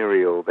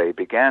material they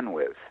began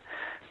with.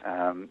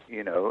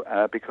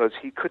 Because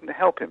he couldn't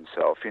help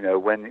himself.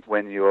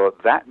 When you're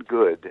that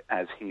good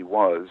as he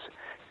was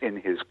in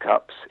his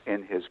cups,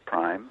 in his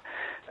prime,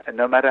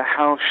 no matter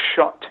how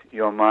shot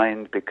your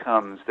mind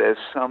becomes, there's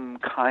some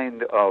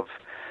kind of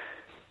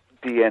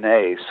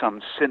DNA,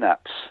 some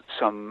synapse,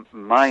 some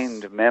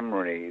mind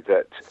memory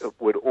that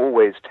would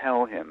always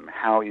tell him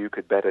how you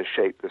could better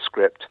shape the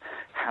script,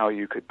 how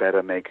you could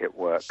better make it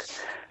work.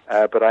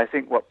 But I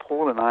think what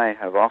Paul and I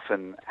have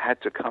often had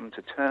to come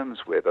to terms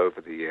with over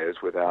the years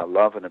with our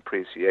love and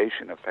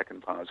appreciation of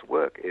Peckinpah's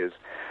work is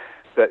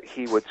that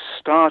he would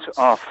start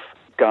off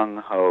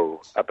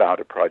gung-ho about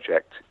a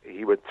project.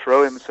 He would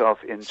throw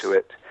himself into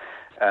it.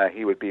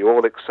 He would be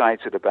all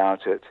excited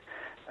about it.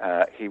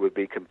 He would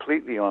be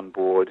completely on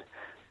board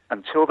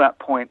until that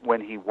point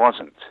when he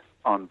wasn't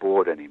on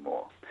board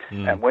anymore.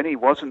 And when he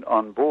wasn't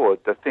on board,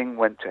 the thing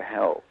went to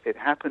hell. It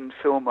happened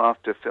film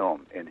after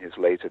film in his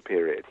later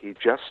period. He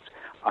just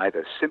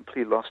either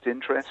simply lost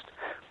interest,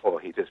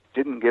 or he just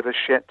didn't give a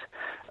shit,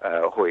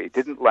 or he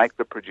didn't like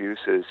the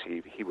producers.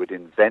 He would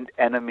invent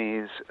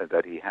enemies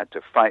that he had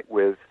to fight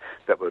with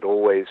that would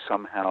always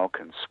somehow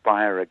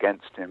conspire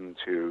against him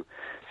to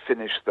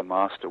finish the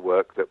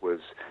masterwork that was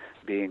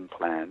being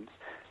planned.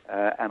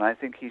 And I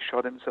think he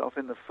shot himself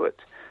in the foot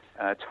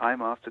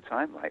time after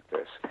time like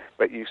this.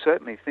 But you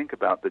certainly think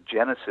about the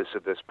genesis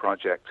of this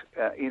project,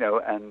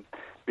 and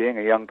being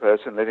a young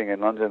person living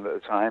in London at the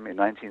time in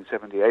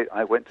 1978,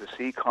 I went to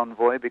see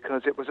Convoy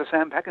because it was a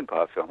Sam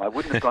Peckinpah film. I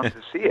wouldn't have gone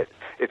to see it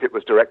if it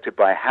was directed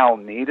by Hal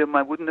Needham.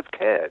 I wouldn't have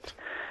cared.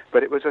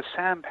 But it was a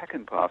Sam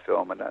Peckinpah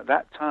film, and at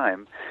that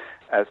time,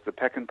 as the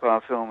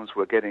Peckinpah films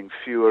were getting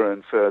fewer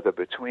and further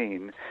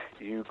between,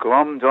 you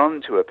glommed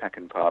onto a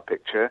Peckinpah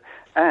picture,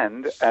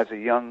 and as a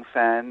young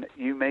fan,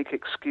 you make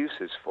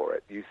excuses for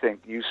it. You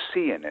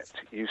see in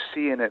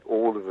it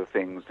all of the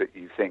things that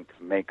you think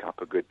make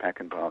up a good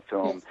Peckinpah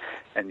film,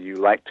 and you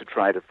like to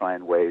try to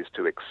find ways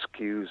to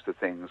excuse the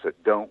things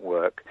that don't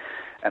work.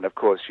 And of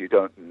course, you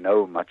don't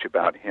know much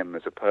about him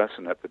as a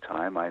person at the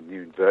time. I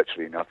knew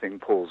virtually nothing.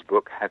 Paul's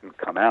book hadn't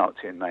come out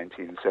in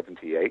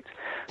 1978.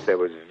 There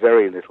was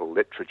very little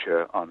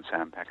literature on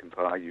Sam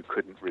Peckinpah. You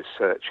couldn't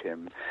research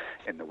him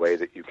in the way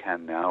that you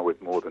can now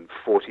with more than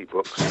 40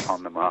 books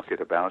on the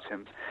market about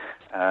him.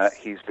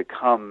 He's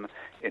become,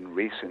 in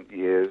recent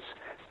years,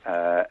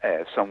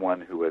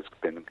 someone who has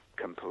been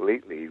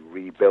completely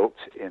rebuilt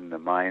in the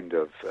mind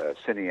of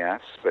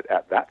cineasts, but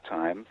at that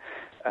time,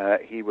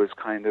 he was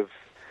kind of,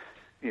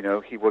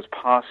 he was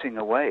passing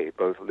away,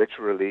 both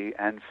literally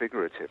and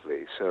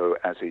figuratively. So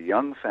as a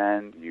young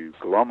fan, you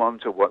glom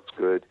onto what's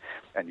good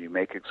and you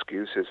make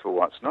excuses for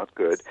what's not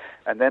good.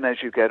 And then as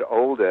you get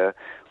older,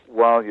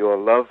 while your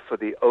love for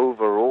the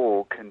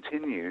overall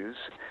continues,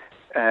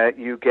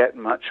 you get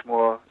much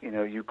more,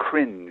 you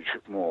cringe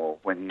more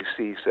when you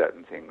see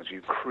certain things.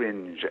 You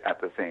cringe at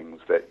the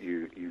things that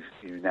you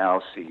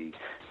now see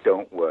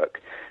don't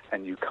work.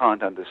 And you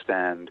can't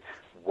understand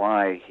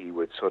why he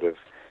would sort of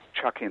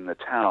chuck in the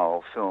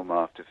towel film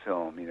after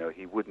film.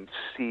 He wouldn't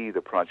see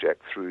the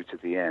project through to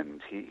the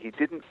end. He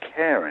didn't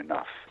care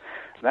enough.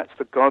 That's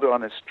the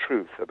God-honest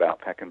truth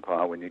about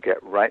Peckinpah when you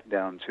get right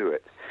down to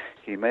it.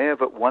 He may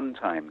have at one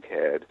time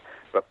cared,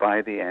 but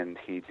by the end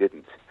he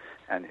didn't.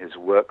 And his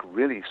work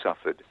really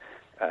suffered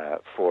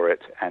for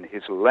it, and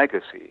his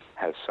legacy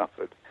has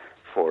suffered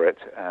for it,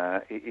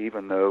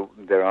 even though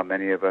there are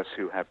many of us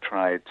who have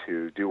tried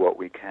to do what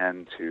we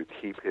can to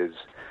keep his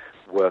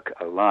work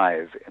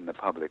alive in the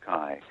public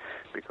eye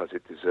because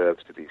it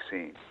deserves to be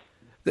seen.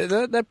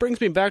 That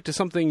brings me back to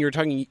something you were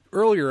talking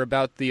earlier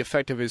about the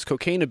effect of his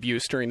cocaine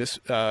abuse during this,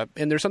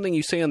 and there's something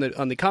you say on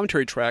the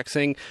commentary track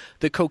saying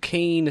the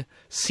cocaine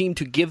seemed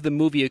to give the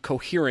movie a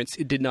coherence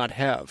it did not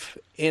have.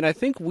 And I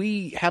think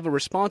we have a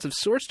responsive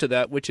source to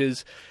that, which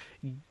is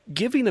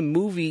giving the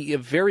movie a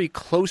very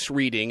close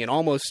reading and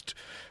almost...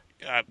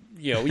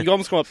 you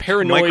almost call it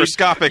paranoid.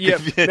 Microscopic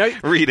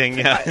reading,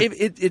 yeah.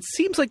 It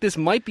seems like this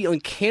might be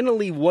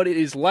uncannily what it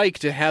is like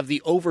to have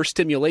the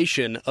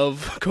overstimulation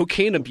of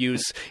cocaine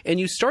abuse, and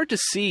you start to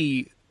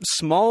see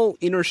small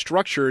inner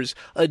structures,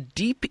 a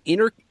deep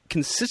inner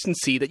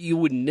consistency that you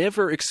would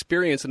never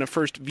experience in a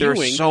first viewing.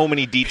 There are so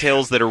many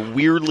details that are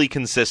weirdly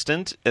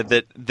consistent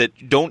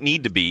that don't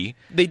need to be.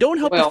 They don't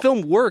help the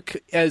film work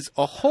as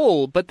a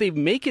whole, but they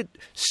make it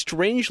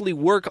strangely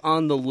work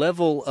on the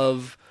level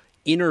of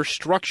inner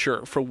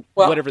structure for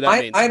whatever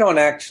that means. I don't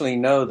actually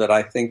know that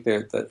I think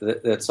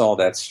that's all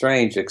that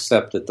strange,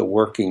 except that the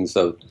workings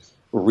of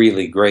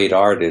really great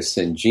artists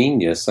and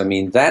genius. I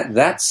mean,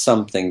 that's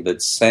something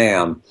that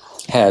Sam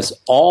has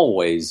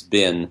always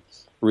been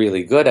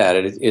really good at.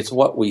 It's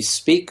what we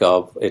speak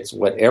of. It's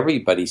what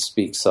everybody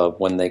speaks of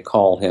when they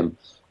call him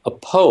a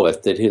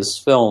poet, that his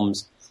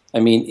films,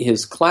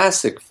 his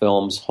classic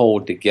films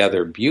hold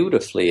together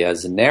beautifully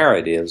as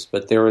narratives,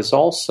 but there is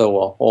also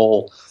a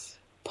whole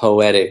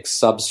poetic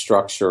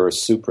substructure or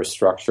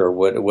superstructure,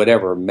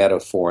 whatever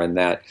metaphor in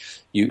that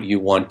you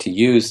want to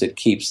use that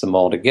keeps them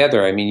all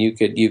together.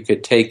 You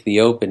could take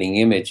the opening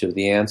image of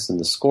the ants and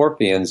the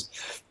scorpions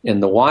in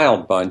The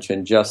Wild Bunch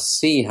and just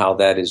see how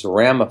that is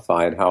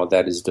ramified, how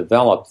that is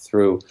developed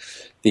through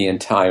the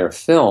entire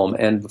film.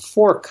 And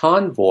before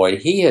Convoy,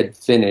 he had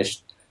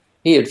finished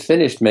he had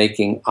finished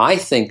making, I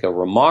think, a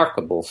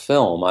remarkable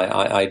film.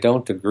 I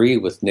don't agree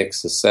with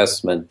Nick's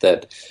assessment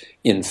that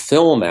in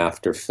film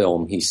after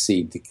film he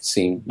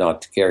seemed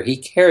not to care. He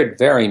cared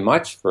very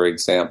much, for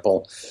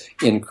example,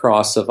 in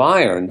Cross of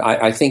Iron.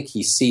 I think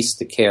he ceased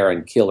to care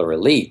in Killer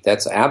Elite.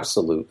 That's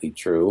absolutely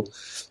true.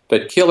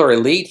 But Killer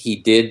Elite he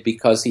did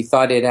because he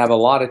thought he'd have a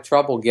lot of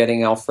trouble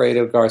getting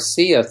Alfredo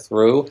Garcia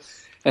through.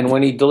 And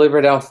when he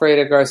delivered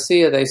Alfredo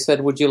Garcia, they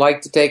said, "Would you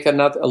like to take a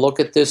look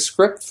at this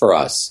script for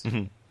us?"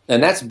 Mm-hmm.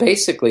 And that's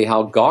basically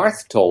how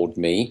Garth told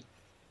me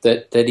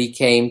that he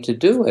came to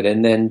do it.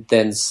 And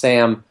then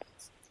Sam,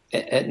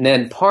 and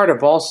then part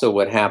of also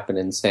what happened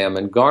in Sam,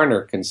 and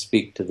Garner can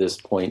speak to this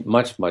point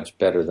much, much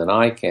better than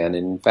I can. And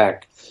in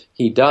fact,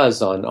 he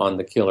does on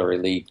the Killer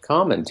Elite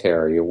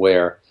commentary,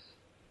 where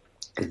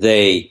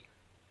they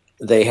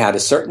had a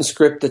certain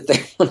script that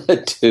they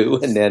wanted to do,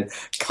 and then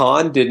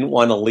Kahn didn't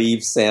want to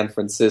leave San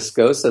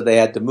Francisco, so they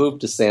had to move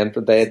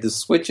to they had to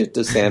switch it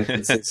to San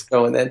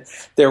Francisco, and then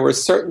there were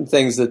certain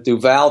things that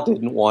Duvall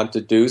didn't want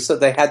to do, so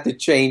they had to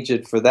change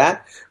it for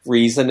that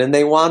reason, and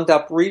they wound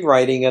up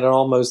rewriting it on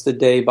almost a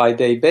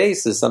day-by-day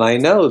basis, and I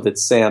know that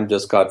Sam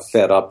just got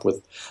fed up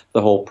with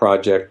the whole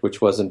project,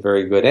 which wasn't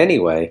very good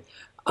anyway.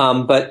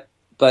 But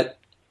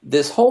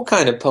this whole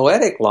kind of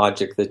poetic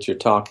logic that you're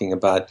talking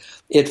about,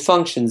 it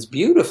functions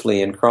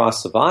beautifully in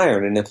Cross of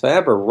Iron, and if I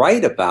ever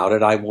write about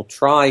it, I will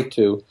try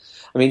to.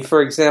 I mean,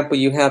 for example,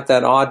 you have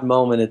that odd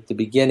moment at the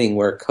beginning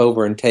where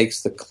Coburn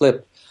takes the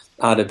clip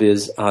out of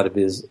his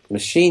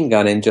machine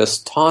gun and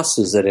just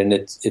tosses it, and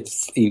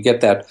you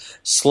get that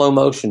slow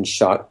motion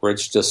shot where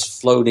it's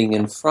just floating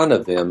in front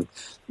of him.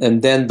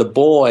 And then the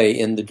boy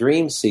in the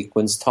dream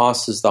sequence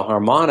tosses the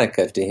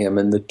harmonica to him,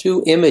 and the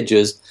two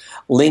images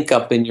link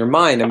up in your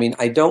mind. I mean,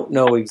 I don't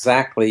know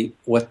exactly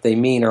what they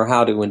mean or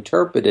how to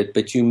interpret it,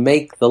 but you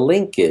make the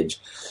linkage.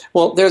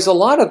 Well, there's a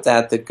lot of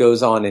that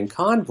goes on in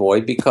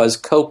Convoy because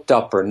coked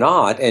up or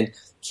not, and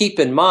keep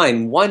in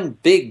mind, one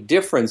big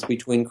difference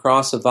between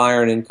Cross of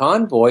Iron and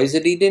Convoy is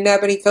that he didn't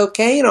have any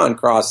cocaine on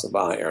Cross of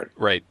Iron.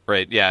 Right,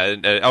 yeah,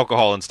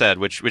 alcohol instead,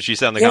 which you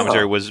said in the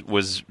commentary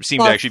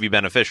seemed to actually be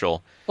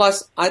beneficial.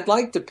 Plus, I'd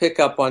like to pick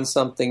up on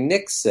something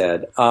Nick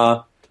said.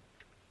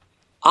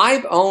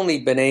 I've only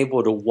been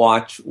able to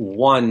watch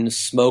one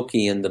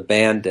Smokey and the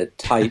Bandit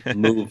type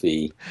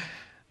movie.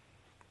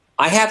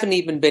 I haven't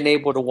even been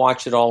able to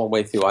watch it all the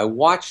way through. I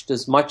watched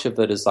as much of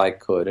it as I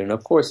could, and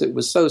of course it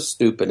was so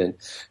stupid and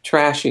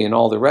trashy and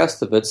all the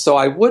rest of it. So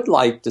I would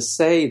like to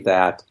say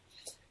that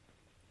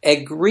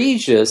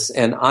egregious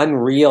and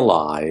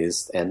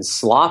unrealized and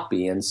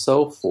sloppy and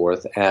so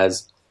forth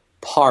as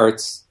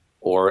parts,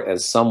 or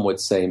as some would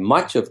say,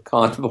 much of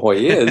Convoy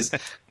is,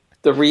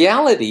 the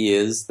reality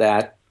is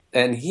that,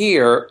 and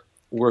here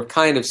we're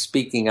kind of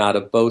speaking out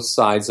of both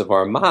sides of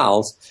our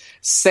mouths,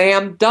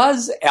 Sam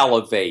does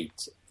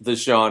elevate the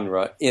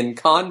genre in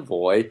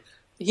Convoy.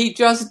 He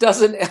just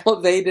doesn't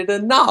elevate it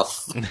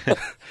enough.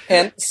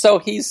 And so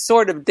he's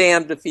sort of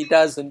damned if he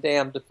does and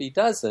damned if he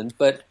doesn't.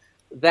 But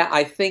that,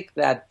 I think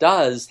that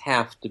does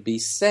have to be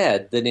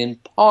said, that in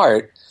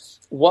part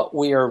what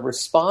we are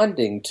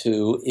responding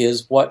to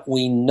is what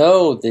we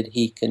know that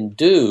he can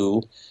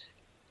do,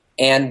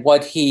 and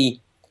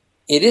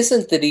it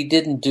isn't that he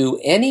didn't do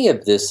any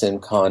of this in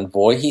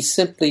Convoy, he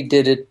simply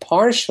did it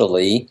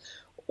partially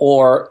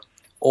or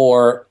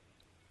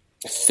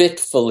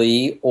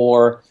fitfully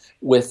or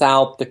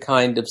without the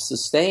kind of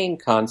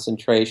sustained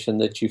concentration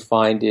that you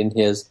find in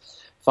his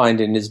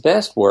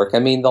best work. I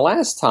mean, the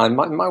last time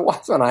my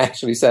wife and I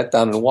actually sat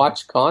down and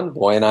watched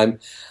Convoy, and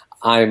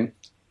I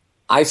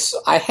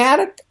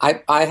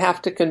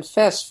have to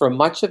confess, for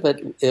much of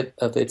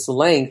its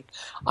length,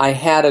 I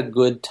had a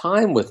good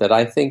time with it.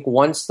 I think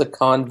once the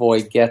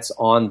Convoy gets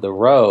on the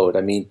road,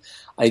 I mean,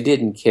 I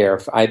didn't care.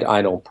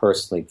 I don't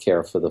personally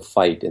care for the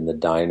fight in the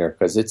diner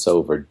because it's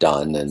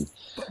overdone. And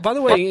by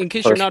the way, in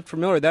case you're not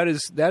familiar, that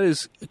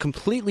is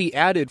completely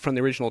added from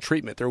the original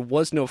treatment. There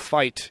was no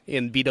fight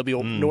in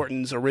B.W.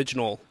 Norton's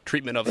original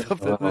treatment of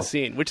the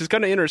scene, which is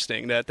kind of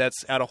interesting.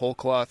 That's out of whole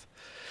cloth.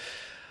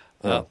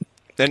 And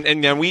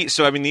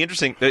so I mean, the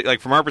interesting,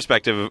 like from our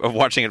perspective of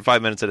watching it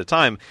 5 minutes at a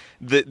time,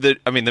 we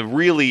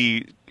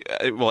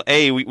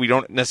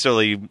don't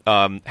necessarily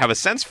have a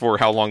sense for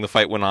how long the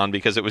fight went on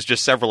because it was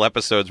just several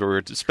episodes where we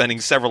were spending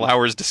several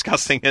hours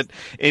discussing it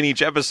in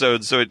each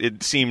episode, so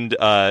it seemed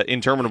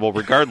interminable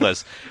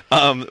regardless.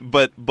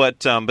 But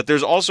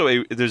there's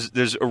also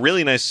there's a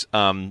really nice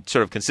sort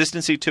of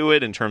consistency to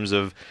it in terms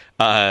of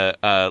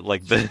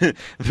like the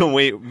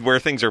way where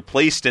things are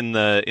placed in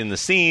the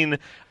scene.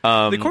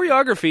 The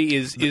choreography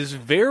is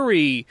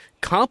very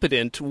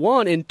competent,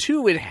 one, and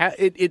two,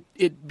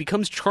 it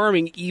becomes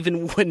charming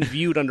even when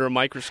viewed under a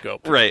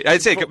microscope. Right.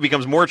 I'd say it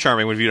becomes more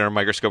charming when viewed under a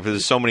microscope because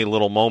there's so many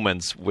little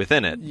moments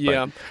within it.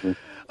 Yeah.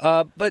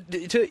 But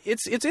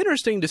it's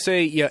interesting to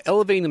say,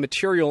 elevating the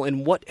material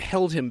and what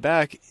held him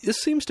back.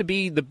 This seems to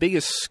be the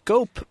biggest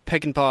scope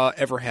Peckinpah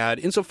ever had,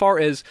 insofar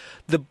as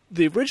the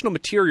original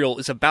material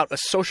is about a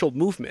social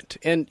movement,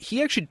 and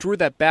he actually drew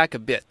that back a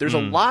bit. There's a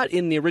lot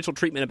in the original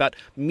treatment about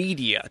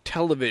media,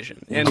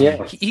 television, and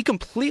he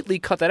completely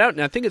cut that out,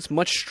 and I think it's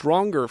much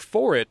stronger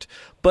for it.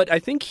 But I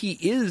think he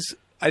is,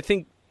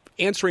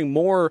 answering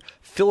more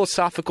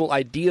philosophical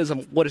ideas on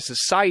what a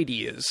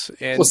society is.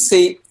 And well,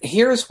 see,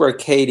 here's where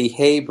Katie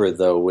Haber,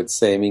 though, would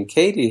say,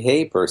 Katie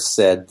Haber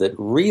said that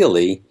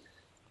really,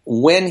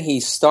 when he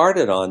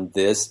started on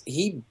this,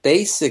 he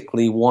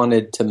basically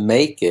wanted to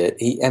make it,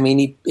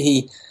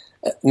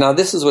 now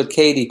this is what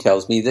Katie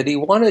tells me, that he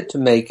wanted to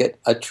make it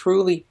a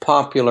truly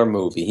popular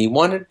movie. He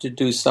wanted to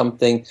do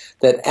something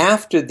that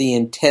after the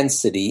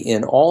intensity,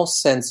 in all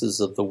senses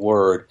of the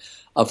word,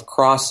 of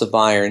Cross of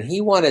Iron,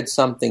 he wanted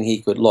something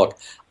he could look.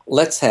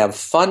 Let's have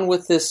fun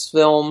with this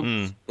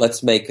film.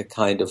 Let's make a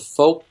kind of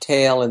folk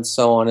tale and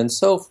so on and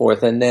so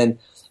forth. And then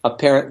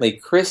apparently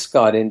Chris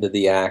got into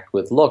the act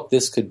with, look,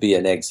 this could be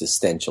an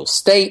existential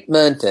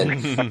statement.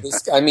 And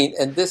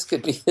this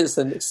could be his.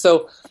 And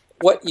so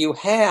what you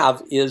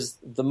have is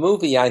the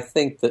movie, I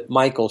think, that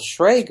Michael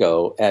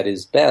Schrago at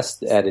its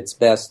best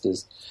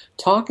is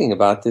talking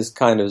about this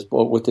kind of,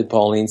 what did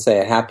Pauline say,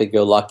 a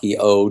happy-go-lucky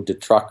ode to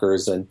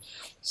truckers and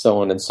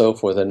so on and so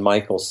forth. And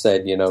Michael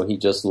said, he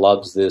just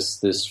loves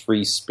this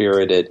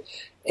free-spirited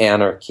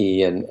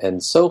anarchy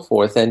and so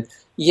forth. And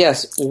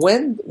yes,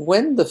 when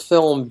the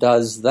film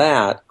does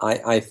that,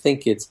 I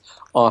think it's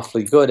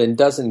awfully good and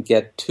doesn't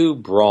get too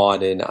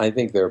broad. And I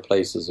think there are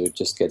places where it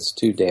just gets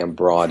too damn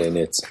broad in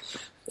its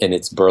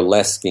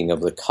burlesquing of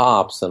the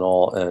cops and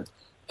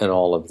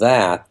all of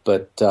that.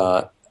 But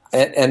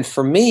and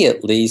for me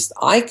at least,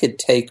 I could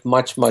take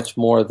much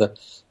more of the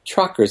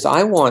truckers.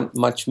 I want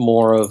much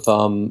more of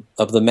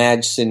the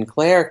Madge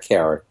Sinclair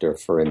character,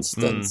 for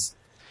instance.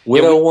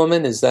 Widow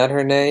Woman, is that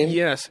her name?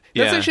 Yes.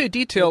 That's actually a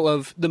detail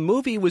of the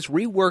movie was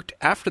reworked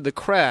after the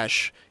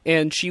crash,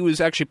 and she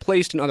was actually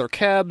placed in other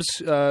cabs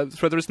for the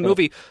rest of the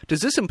movie. Does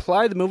this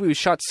imply the movie was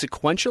shot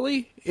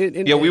sequentially?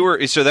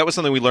 So that was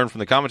something we learned from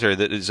the commentary.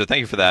 So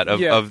thank you for that.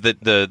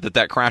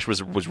 That crash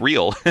was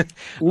real. That's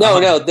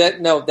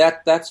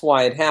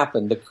why it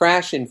happened. The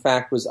crash, in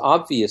fact, was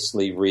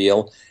obviously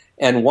real.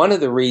 And one of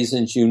the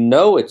reasons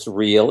it's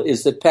real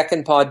is that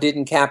Peckinpah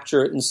didn't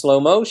capture it in slow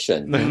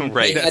motion.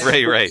 Right.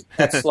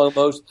 That slow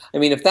motion.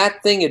 If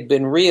that thing had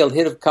been real,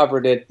 he'd have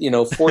covered it,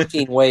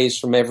 14 ways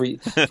from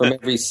every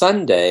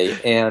Sunday,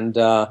 and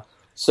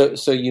so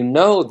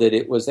that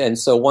it was. And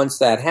so once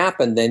that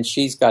happened, then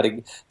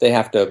they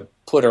have to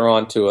put her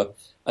onto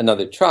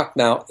another truck.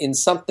 Now, in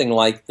something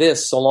like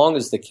this, so long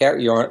as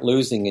you aren't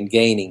losing and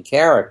gaining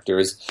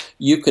characters,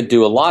 you could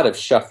do a lot of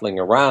shuffling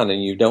around,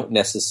 and you don't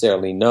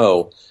necessarily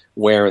know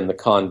where in the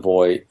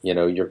convoy,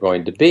 you're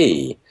going to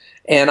be.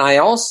 And I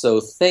also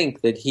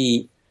think that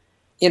he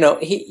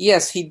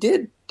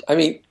did.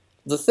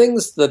 The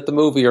things that the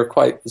movie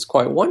is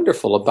quite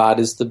wonderful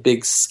about is the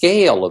big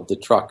scale of the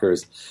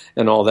truckers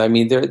and all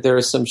that. There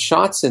are some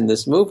shots in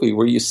this movie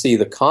where you see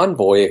the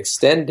convoy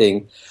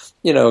extending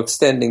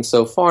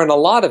so far. And a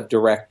lot of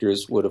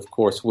directors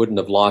wouldn't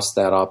have lost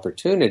that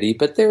opportunity,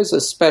 but there's a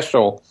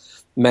special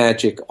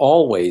magic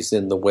always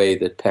in the way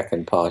that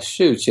Peckinpah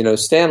shoots.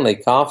 Stanley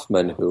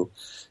Kaufman, who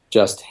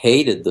just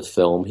hated the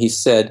film, he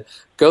said,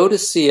 go to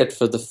see it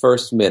for the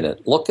first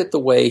minute. Look at the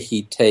way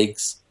he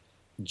takes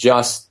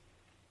just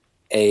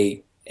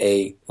an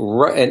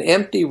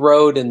empty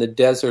road in the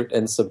desert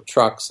and some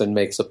trucks and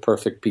makes a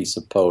perfect piece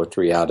of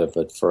poetry out of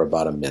it for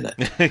about a minute.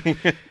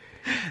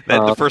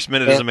 The first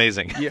minute is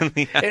amazing. And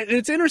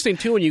it's interesting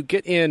too when you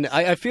get in.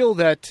 I feel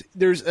that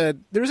there's a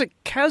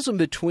chasm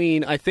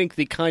between, I think,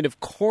 the kind of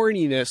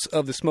corniness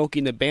of the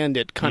Smokey and the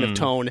Bandit kind of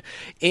tone,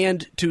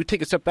 and to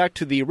take a step back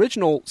to the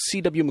original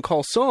C.W.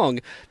 McCall song.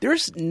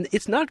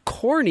 It's not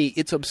corny.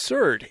 It's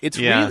absurd.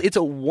 It's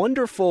a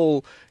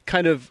wonderful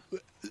kind of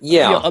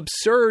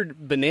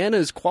absurd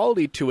bananas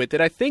quality to it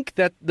that I think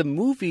that the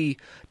movie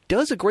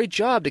does a great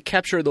job to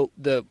capture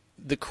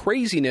the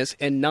craziness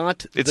and not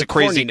the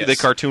corniness. The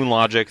cartoon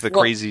logic,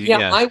 crazy.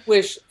 I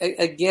wish,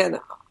 again,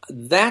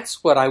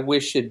 that's what I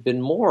wish had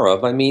been more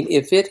of.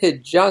 If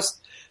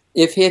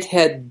it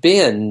had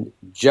been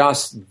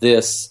just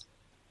this,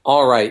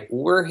 all right,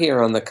 we're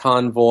here on the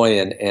convoy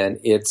and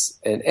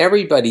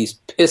everybody's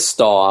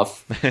pissed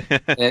off.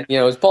 And,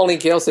 as Pauline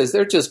Kael says,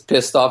 they're just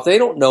pissed off. They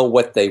don't know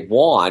what they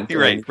want.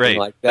 Right.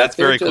 Like that. That's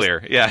very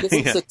clear. Yeah. This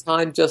is a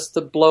time just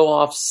to blow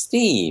off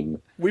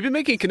steam. We've been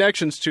making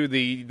connections to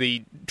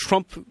the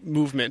Trump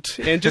movement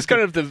and just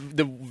kind of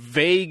the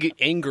vague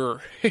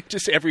anger in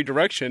just every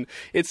direction.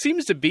 It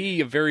seems to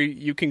be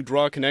you can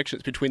draw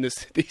connections between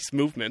these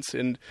movements.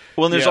 And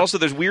there's also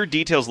weird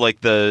details like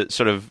the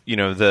sort of,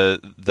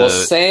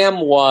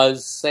 Sam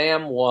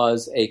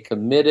was a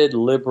committed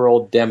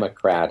liberal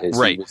Democrat, as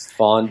he was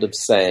fond of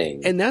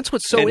saying. And that's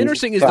what's so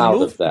interesting is the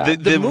movie.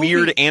 The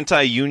weird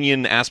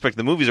anti-union aspect of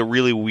the movie is a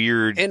really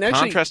weird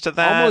contrast to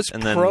that. Almost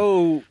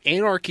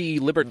pro-anarchy,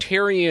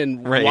 libertarian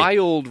authoritarian,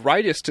 wild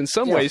rightist in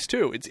some ways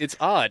too. It's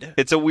odd.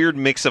 It's a weird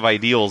mix of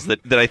ideals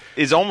that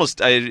is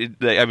almost. I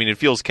mean, it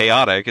feels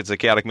chaotic. It's a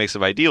chaotic mix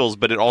of ideals,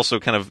 but it also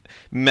kind of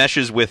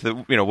meshes with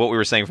what we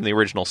were saying from the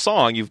original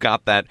song. You've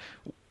got that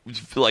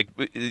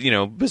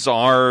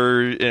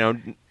bizarre,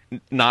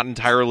 not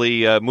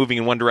entirely moving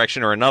in one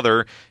direction or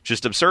another,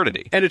 just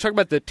absurdity. And to talk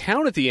about the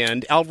town at the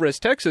end, Alvarez,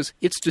 Texas,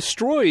 it's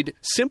destroyed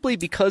simply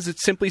because it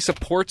simply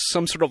supports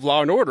some sort of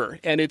law and order,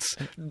 and it's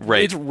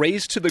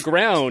razed to the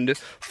ground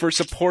for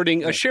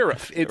supporting a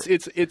sheriff.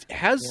 It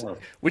has,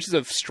 which is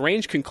a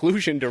strange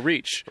conclusion to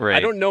reach. Right. I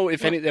don't know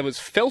if any that was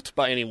felt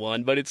by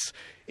anyone, but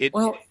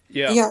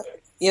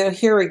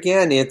here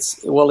again,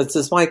 it's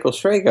as Michael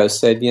Strago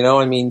said.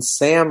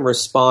 Sam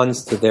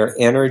responds to their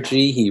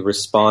energy. He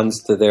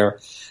responds to their.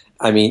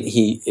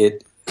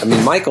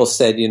 Michael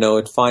said,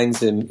 it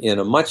finds him in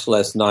a much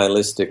less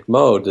nihilistic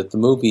mode, that the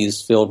movie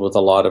is filled with a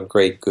lot of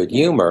great good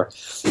humor.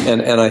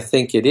 And I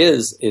think it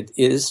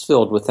is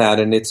filled with that.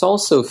 And it's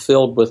also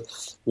filled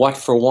with what,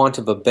 for want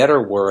of a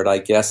better word, I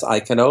guess,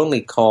 I can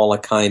only call a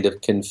kind of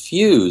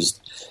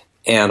confused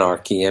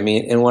anarchy.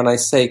 And when I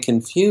say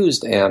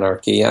confused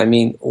anarchy,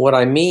 what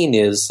I mean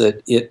is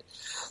that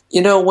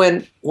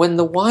when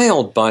the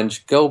Wild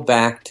Bunch go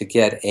back to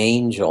get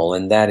Angel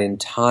and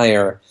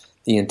the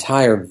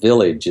entire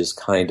village is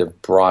kind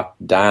of brought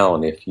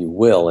down, if you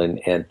will,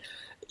 and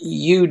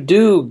you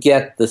do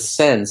get the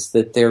sense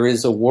that there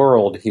is a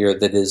world here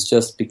that has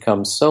just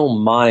become so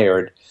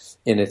mired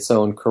in its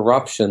own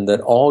corruption that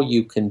all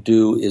you can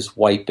do is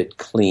wipe it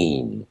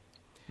clean.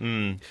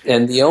 And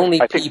the only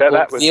I think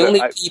that's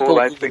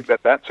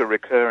a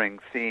recurring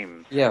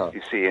theme. Yeah.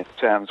 You see in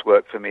Sam's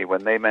work for me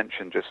when they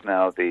mentioned just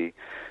now the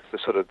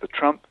sort of the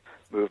Trump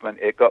movement.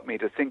 It got me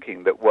to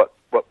thinking that what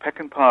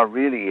Peckinpah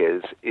really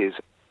is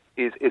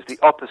the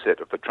opposite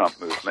of the Trump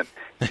movement.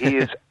 He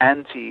is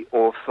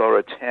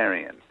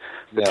anti-authoritarian.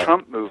 The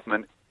Trump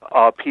movement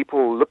are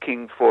people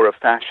looking for a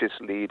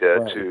fascist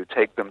leader to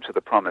take them to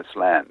the promised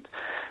land.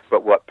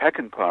 But what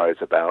Peckinpah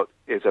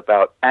is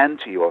about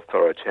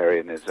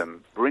anti-authoritarianism,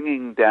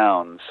 bringing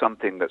down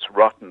something that's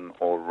rotten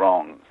or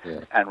wrong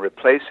and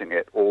replacing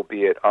it,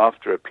 albeit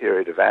after a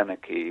period of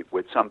anarchy,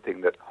 with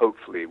something that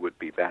hopefully would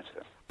be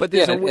better. But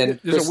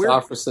and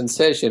Christopherson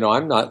says,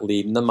 I'm not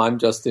leading them, I'm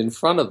just in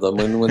front of them.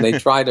 And when they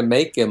try to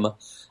make him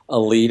a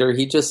leader,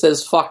 he just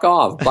says, "Fuck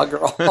off,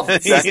 bugger off."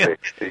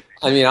 Exactly.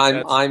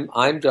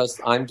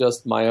 I'm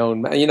just my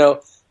own man.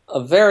 A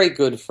very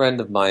good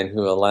friend of mine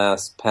who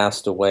alas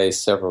passed away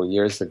several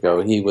years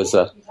ago. He was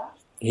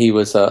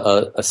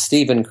a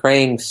Stephen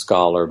Crane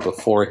scholar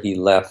before he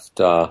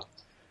left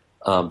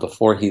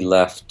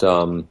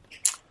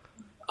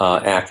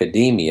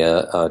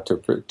academia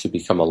to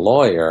become a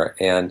lawyer,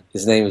 and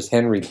his name was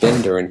Henry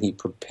Binder, and he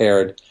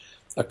prepared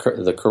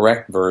the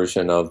correct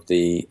version of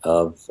the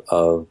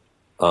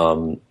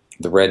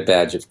Red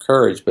Badge of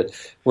Courage. But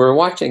we were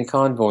watching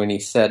Convoy, and he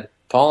said,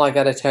 "Paul, I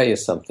got to tell you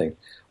something.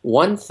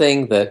 One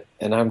thing that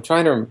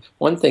Peckinpah,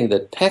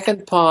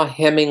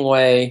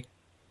 Hemingway,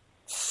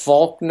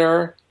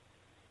 Faulkner,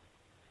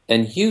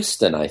 and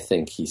Huston, I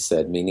think he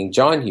said, meaning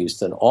John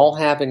Huston, all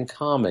have in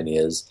common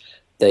is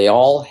they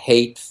all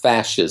hate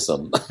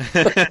fascism."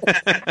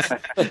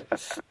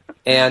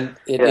 And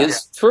it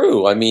is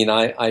true. I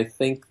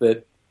think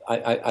that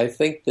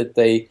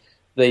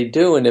they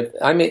do. And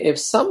if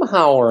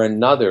somehow or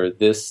another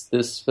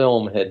this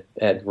film had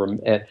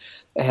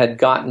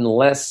gotten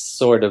less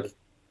sort of,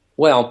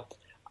 well,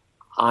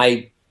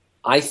 I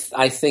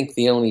think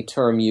the only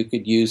term you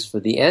could use for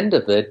the end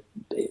of it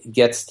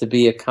gets to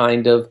be a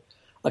kind of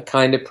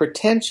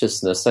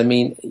pretentiousness.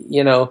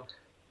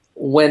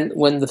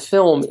 When the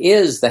film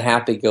is the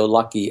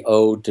happy-go-lucky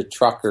ode to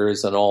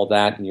truckers and all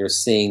that, and you're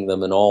seeing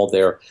them in all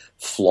their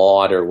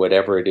flawed or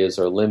whatever it is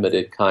or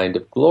limited kind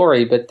of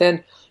glory, but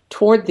then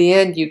toward the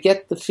end you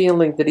get the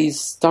feeling that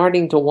he's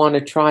starting to want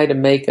to try to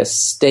make a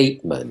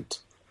statement.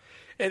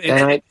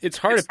 And it's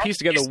hard to piece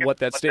together what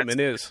that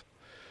statement is.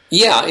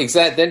 Yeah,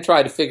 exactly. Then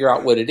try to figure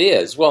out what it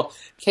is. Well,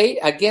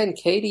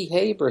 Katie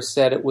Haber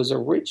said it was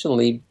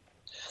originally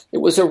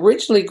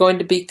going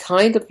to be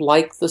kind of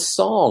like the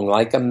song,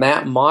 like a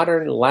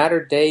modern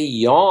latter-day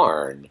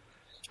yarn.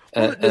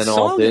 The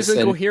song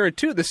isn't coherent,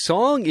 too. The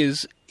song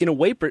is, in a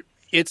way,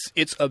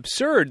 it's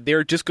absurd.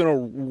 They're just going to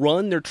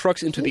run their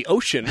trucks into the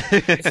ocean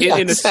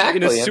in a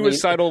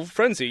suicidal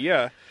frenzy.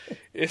 Yeah.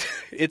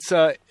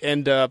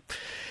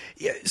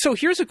 So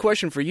here's a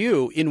question for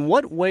you. In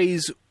what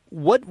ways,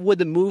 what would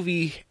the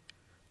movie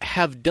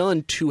have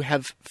done to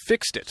have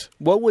fixed it?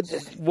 What would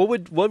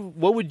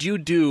you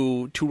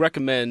do to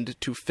recommend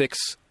to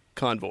fix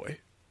Convoy?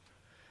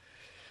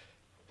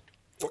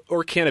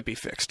 Or can it be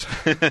fixed?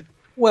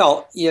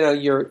 Well,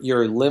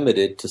 you're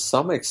limited to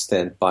some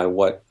extent by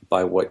what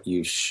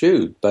you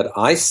shoot, but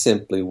I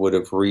simply would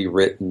have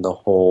rewritten the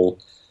whole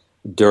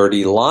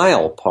Dirty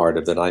Lyle part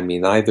of it.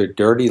 Either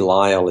Dirty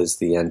Lyle is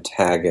the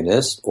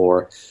antagonist,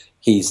 or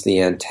he's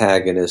the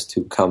antagonist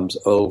who comes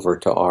over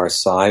to our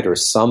side, or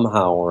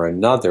somehow or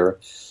another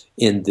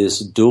in this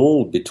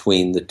duel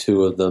between the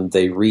two of them,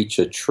 they reach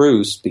a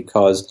truce,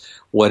 because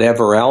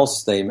whatever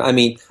else I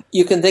mean,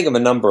 you can think of a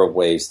number of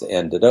ways to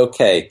end it.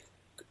 Okay,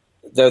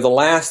 they're the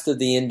last of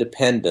the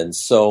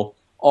independents, so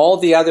all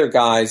the other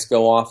guys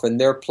go off and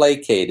they're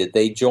placated.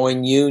 They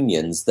join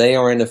unions. They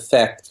are, in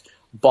effect,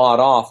 bought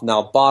off.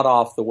 Now, bought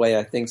off the way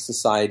I think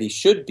society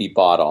should be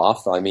bought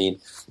off. I mean,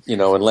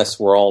 unless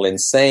we're all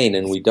insane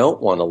and we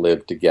don't want to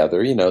live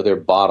together, they're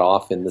bought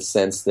off in the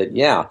sense that,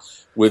 yeah,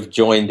 we've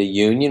joined a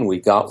union. We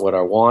got what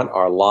I want.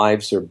 Our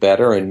lives are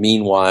better. And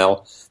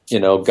meanwhile,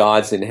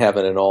 God's in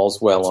heaven and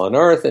all's well on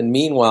earth. And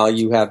meanwhile,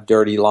 you have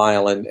Dirty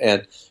Lyle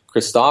and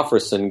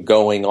Christopherson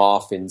going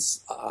off in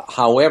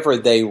however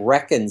they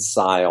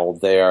reconcile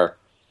their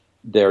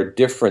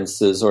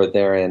differences or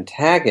their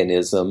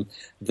antagonism,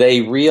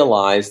 they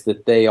realize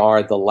that they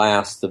are the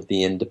last of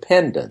the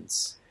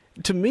independents.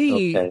 To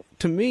me,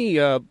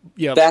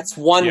 yeah, that's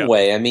one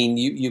way. I mean,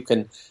 you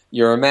can,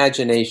 your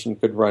imagination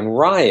could run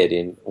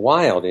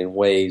wild in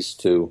ways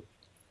to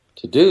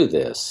do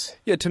this.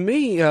 Yeah, to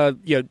me,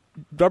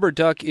 Rubber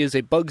Duck is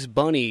a Bugs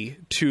Bunny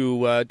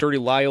to Dirty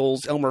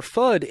Lyle's Elmer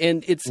Fudd,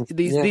 and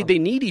they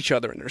need each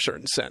other in a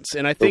certain sense.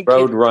 And I think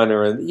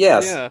Roadrunner, and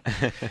yes,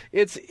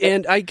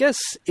 I guess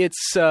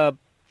it's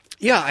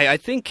I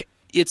think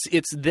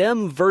it's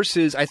them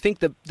versus, I think,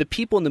 the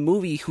people in the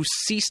movie who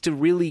cease to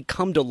really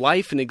come to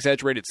life in an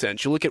exaggerated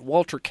sense. You look at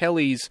Walter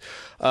Kelly's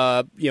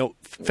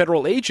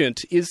federal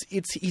agent,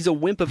 he's a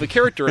wimp of a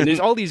character, and there's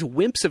all these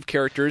wimps of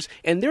characters,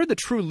 and they're the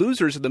true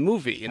losers of the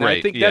movie. And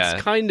I think that's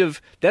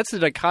the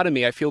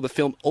dichotomy I feel the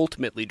film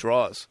ultimately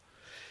draws.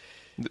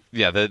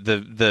 Yeah,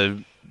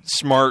 the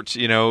smart,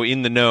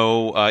 in the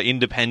know,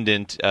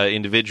 independent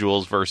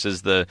individuals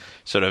versus the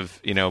sort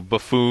of,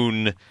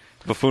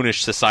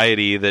 buffoonish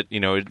society that,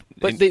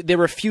 But they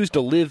refuse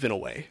to live in a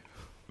way.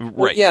 Right.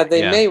 Well, yeah,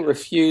 they may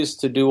refuse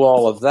to do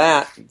all of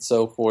that and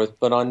so forth,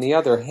 but on the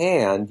other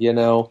hand,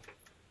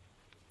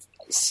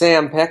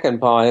 Sam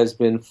Peckinpah has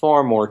been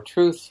far more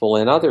truthful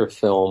in other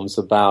films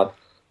about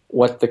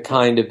what the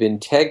kind of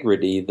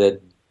integrity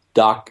that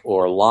Duck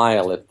or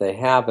Lyle, if they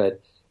have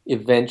it,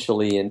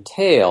 eventually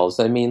entails.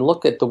 I mean,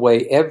 look at the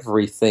way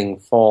everything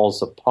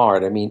falls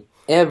apart. I mean,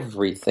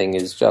 everything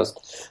is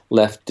just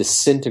left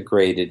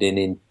disintegrated and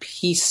in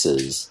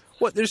pieces.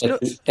 What? There's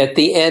at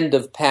the end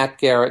of Pat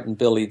Garrett and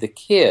Billy the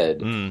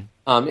Kid.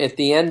 At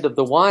the end of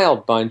the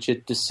Wild Bunch,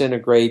 it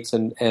disintegrates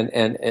and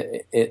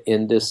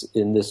in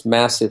this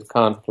massive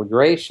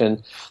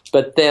conflagration.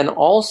 But then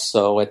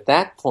also at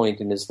that point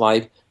in his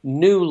life,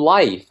 new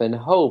life and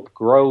hope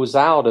grows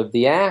out of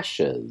the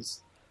ashes.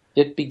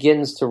 It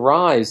begins to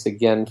rise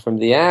again from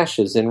the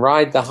ashes. In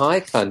Ride the High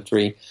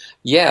Country,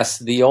 yes,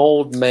 the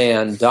old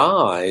man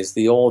dies,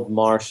 the old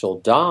marshal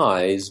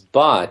dies,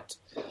 but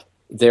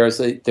there's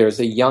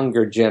a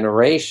younger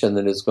generation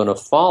that is going to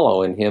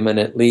follow in him and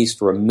at least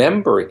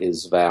remember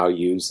his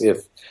values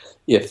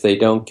if they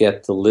don't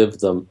get to live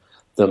them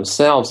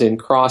themselves. In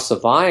Cross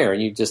of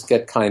Iron, you just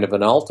get kind of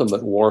an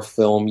ultimate war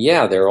film.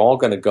 Yeah, they're all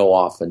going to go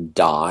off and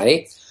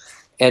die,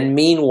 and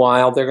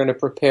meanwhile they're going to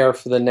prepare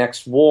for the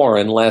next war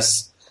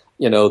unless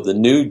the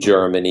new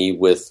Germany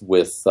with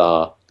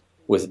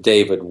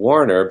David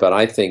Warner. But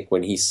I think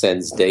when he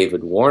sends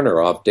David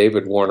Warner off,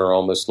 David Warner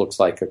almost looks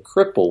like a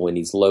cripple when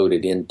he's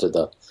loaded into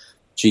the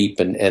Jeep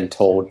and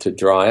told to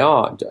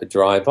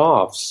drive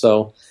off.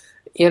 So,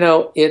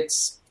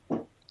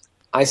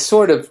 I'm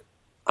sort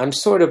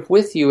of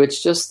with you.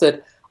 It's just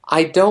that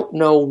I don't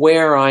know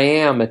where I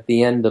am at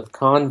the end of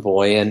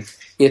Convoy, and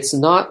it's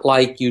not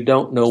like you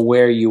don't know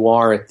where you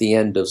are at the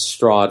end of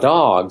Straw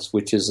Dogs,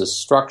 which is a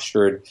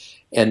structured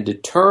and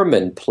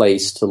determined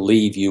place to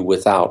leave you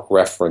without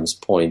reference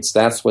points.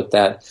 That's what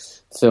that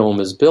film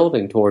is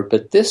building toward.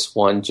 But this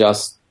one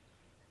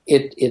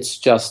it's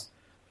just,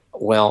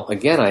 well,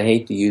 again, I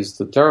hate to use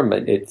the term.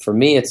 For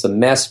me, it's a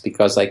mess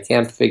because I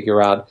can't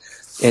figure out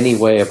any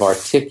way of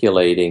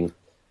articulating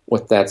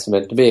what that's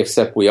meant to be,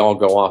 except we all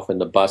go off in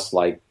the bus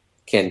like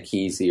Ken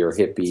Kesey or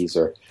hippies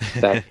or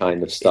that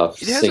kind of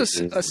stuff. It has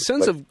a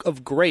sense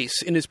of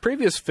grace. In his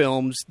previous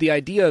films, the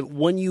idea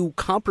when you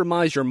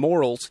compromise your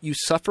morals, you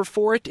suffer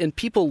for it, and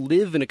people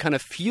live in a kind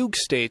of fugue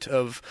state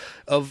of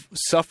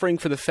suffering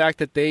for the fact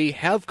that they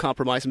have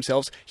compromised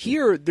themselves.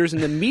 Here, there's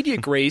an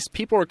immediate grace.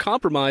 People are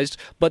compromised,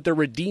 but they're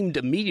redeemed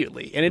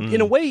immediately. And it,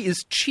 in a way,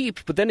 is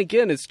cheap, but then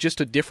again, it's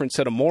just a different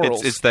set of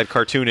morals. It's that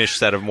cartoonish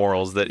set of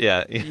morals that,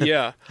 yeah.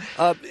 Yeah.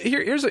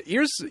 Here's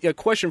a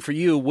question for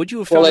you. Would you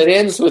have found... Well, it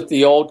ends with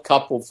the old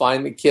couple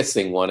finally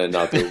kissing one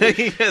another.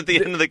 At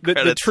the end of the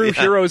credits. The true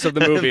heroes of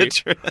the movie.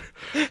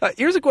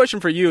 Here's a question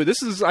for you.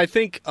 This is, I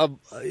think,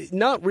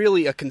 not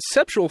really a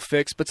conceptual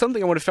fix, but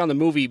something I would have found the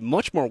movie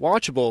much more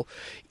watchable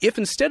if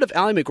instead of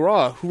Ally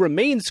McGraw, who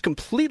remains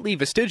completely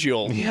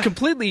vestigial,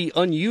 completely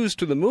unused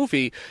to the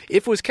movie,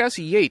 if it was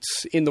Cassie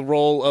Yates in the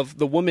role of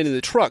the woman in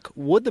the truck,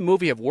 would the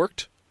movie have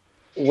worked?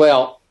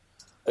 Well,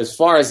 as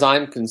far as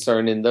I'm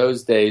concerned, in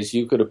those days,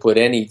 you could have put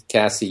any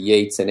Cassie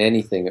Yates in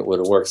anything, it would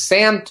have worked.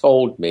 Sam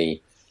told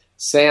me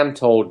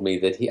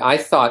that I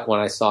thought when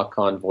I saw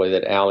Convoy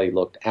that Ally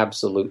looked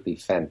absolutely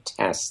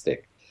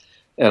fantastic.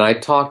 And I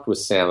talked with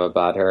Sam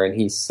about her, and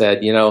he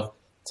said,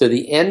 to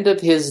the end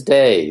of his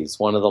days,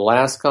 one of the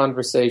last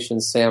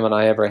conversations Sam and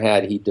I ever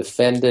had, he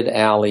defended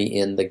Allie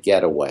in The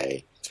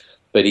Getaway.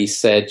 But he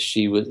said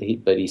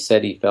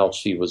he felt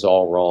she was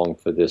all wrong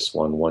for this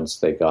one once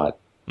they got.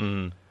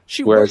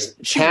 Whereas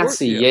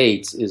Cassie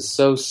Yates is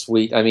so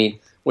sweet. I mean,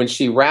 when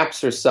she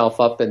wraps herself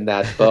up in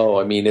that bow,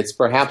 I mean, it's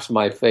perhaps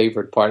my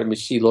favorite part. I mean,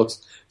 she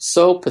looks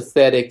so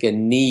pathetic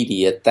and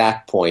needy at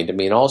that point. I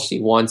mean, all she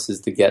wants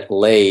is to get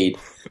laid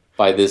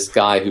by this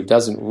guy who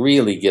doesn't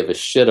really give a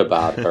shit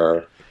about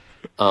her.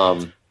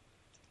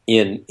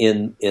 In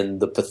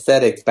the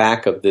pathetic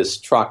back of this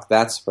truck,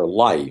 that's her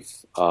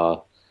life.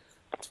 But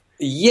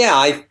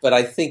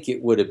I think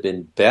it would have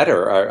been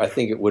better. I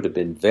think it would have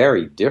been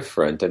very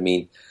different. I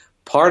mean,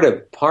 part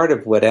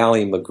of what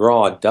Ali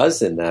MacGraw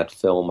does in that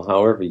film,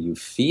 however you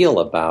feel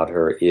about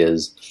her,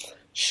 is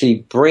she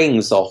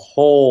brings a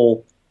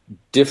whole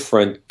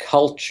different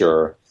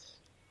culture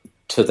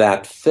to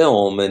that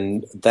film,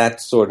 and that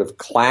sort of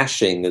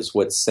clashing is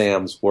what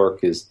Sam's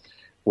work is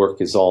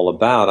all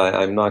about.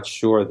 I'm not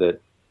sure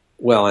that.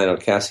 Well, I know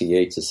Cassie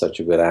Yates is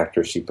such a good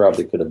actor; she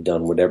probably could have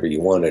done whatever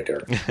you wanted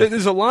her.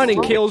 There's a line in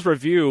Cale's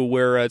review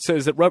where it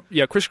says that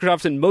Chris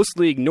Christopherson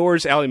mostly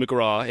ignores Ali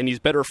MacGraw, and he's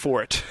better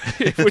for it.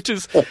 Which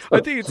is,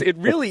 I think it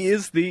really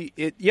is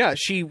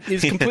she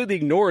is completely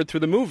ignored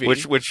through the movie,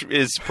 which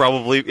is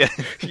probably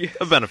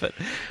a benefit.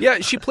 Yeah,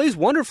 she plays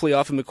wonderfully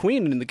off of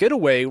McQueen in The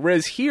Getaway,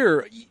 whereas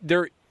here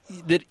there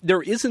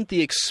isn't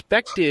the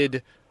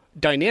expected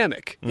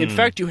dynamic. In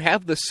fact, you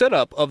have the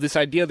setup of this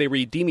idea they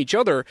redeem each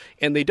other,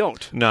 and they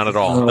don't. Not at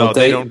all. No,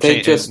 they don't. They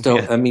just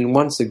don't. Yeah. I mean,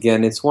 once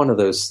again, it's one of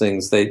those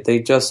things.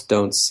 They just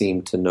don't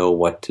seem to know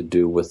what to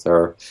do with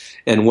her,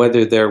 and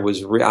whether there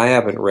was. I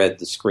haven't read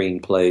the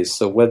screenplays,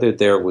 so whether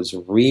there was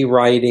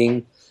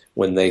rewriting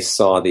when they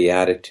saw the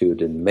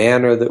attitude and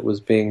manner that was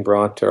being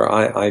brought to her,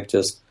 I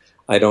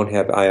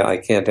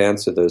can't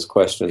answer those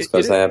questions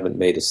because I haven't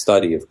made a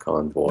study of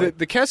Convoy.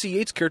 The Cassie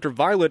Yates character,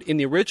 Violet, in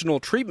the original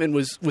treatment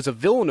was a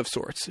villain of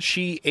sorts.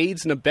 She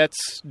aids and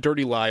abets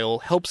Dirty Lyle,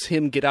 helps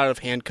him get out of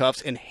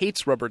handcuffs, and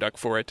hates Rubber Duck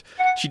for it.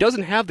 She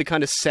doesn't have the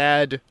kind of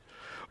sad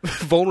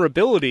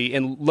vulnerability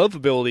and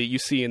lovability you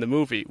see in the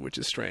movie, which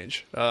is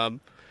strange.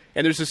 And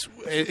there's this,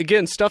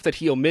 again, stuff that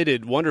he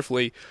omitted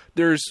wonderfully.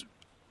 There's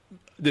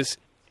this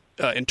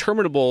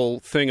interminable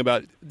thing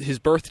about his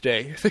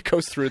birthday that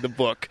goes through the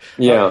book.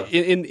 Yeah.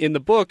 In the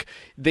book,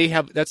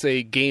 that's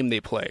a game they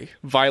play.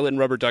 Violet and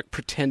Rubber Duck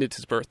pretend it's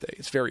his birthday.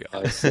 It's very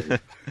odd. It's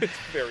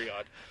very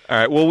odd. All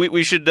right. Well,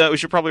 we should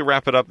probably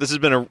wrap it up. This has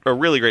been a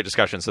really great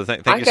discussion. So thank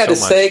you so much. I got to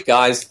say,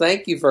 guys,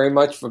 thank you very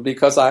much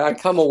because I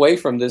come away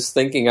from this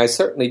thinking I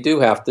certainly do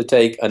have to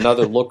take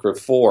another look or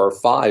 4 or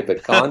 5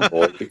 at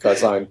Convoy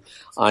because I'm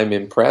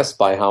impressed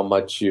by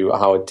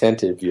how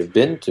attentive you've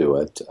been to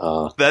it.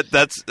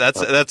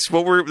 That's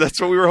what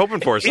we were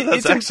hoping for. So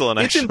that's excellent.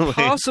 Actually, it's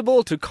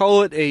impossible to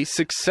call it a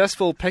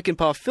successful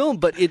Peckinpah film,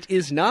 but it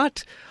is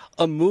not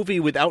a movie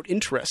without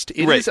interest.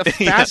 It is a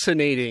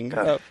fascinating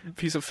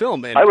piece of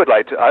film. And I would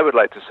like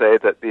to say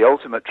that the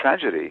ultimate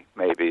tragedy,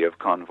 maybe, of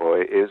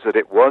Convoy is that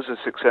it was a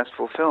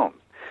successful film,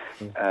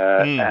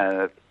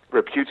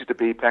 reputed to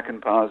be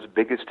Peckinpah's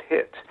biggest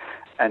hit,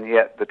 and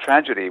yet the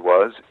tragedy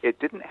was it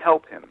didn't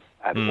help him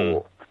at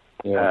all.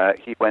 Yeah.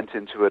 He went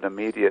into an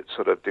immediate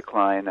sort of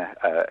decline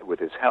with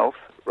his health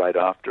right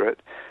after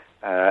it.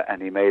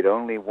 And he made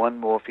only one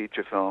more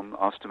feature film,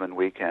 Osterman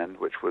Weekend,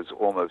 which was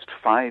almost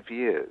 5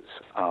 years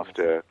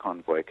after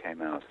Convoy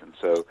came out. And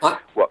so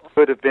what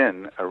could have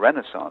been a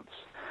renaissance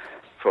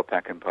for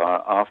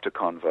Peckinpah after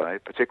Convoy,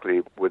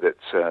 particularly with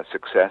its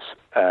success,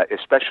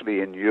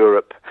 especially in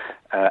Europe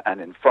and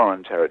in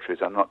foreign territories.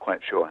 I'm not quite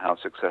sure how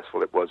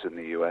successful it was in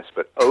the U.S.,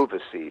 but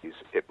overseas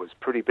it was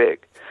pretty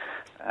big.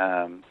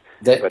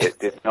 But it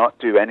did not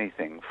do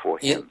anything for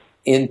him.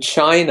 In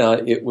China,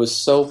 it was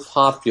so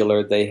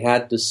popular they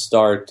had to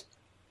start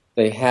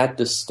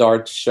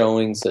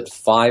showings at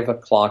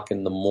 5:00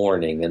 in the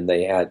morning, and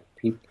they had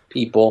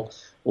people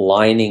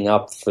lining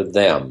up for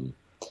them.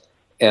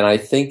 And I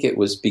think it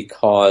was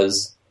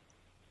because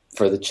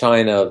for the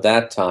China of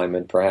that time,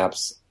 and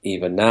perhaps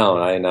even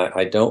now, and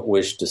I don't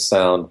wish to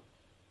sound,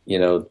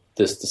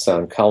 this to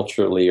sound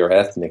culturally or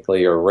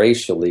ethnically or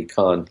racially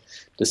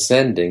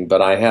condescending,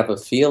 but I have a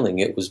feeling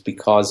it was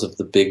because of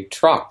the big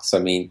trucks. I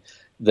mean,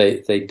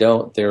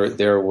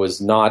 there was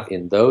not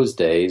in those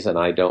days, and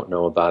I don't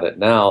know about it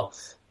now,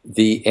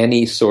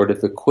 any sort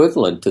of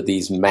equivalent to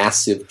these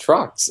massive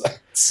trucks.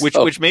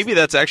 Which maybe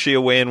that's actually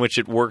a way in which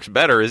it works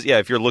better is,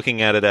 if you're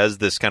looking at it as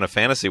this kind of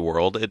fantasy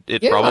world,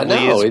 it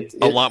probably is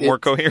a lot more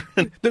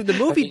coherent. The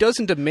movie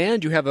doesn't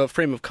demand you have a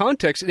frame of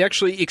context. It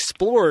actually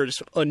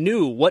explores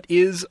anew what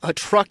is a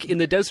truck in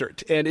the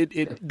desert. And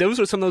those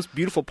are some of those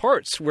beautiful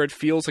parts where it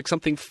feels like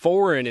something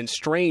foreign and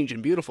strange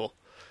and beautiful.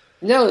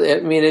 No, I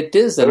mean it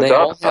is, and they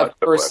all have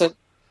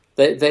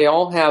they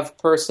all have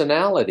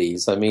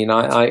personalities. I mean,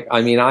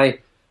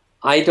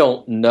 I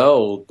don't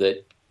know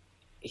that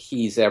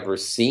he's ever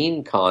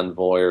seen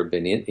Convoy or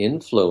been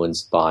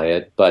influenced by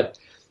it, but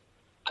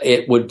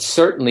it would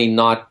certainly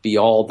not be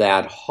all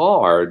that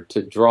hard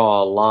to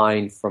draw a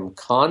line from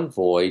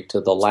Convoy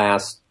to the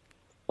last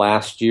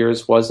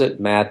year's, was it,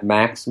 Mad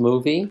Max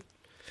movie?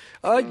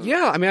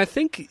 Yeah, I mean, I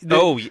think...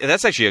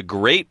 that's actually a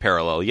great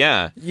parallel,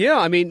 yeah. Yeah,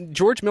 I mean,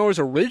 George Miller's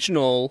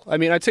original... I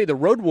mean, I'd say The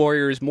Road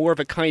Warrior is more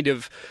of a kind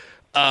of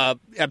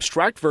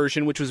abstract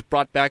version, which was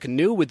brought back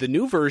anew with the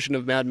new version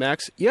of Mad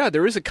Max. Yeah,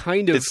 there is a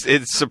kind of...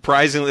 It's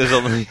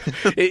surprisingly...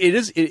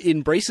 It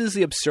embraces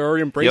the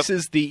absurd,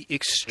 embraces the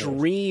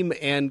extreme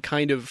and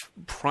kind of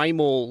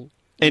primal...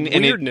 And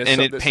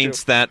it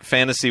paints that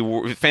fantasy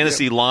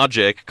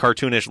logic,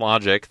 cartoonish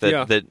logic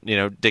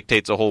that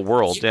dictates a whole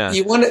world. Yeah,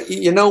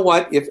 you know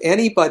what? If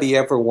anybody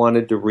ever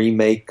wanted to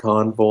remake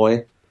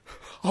Convoy,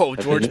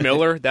 George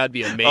Miller, that'd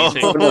be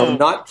amazing. No,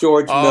 not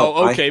George Miller.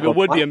 Oh, okay, but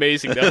would be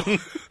amazing though.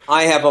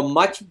 I have a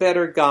much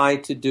better guy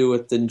to do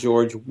it than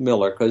George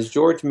Miller, because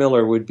George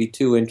Miller would be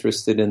too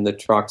interested in the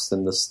trucks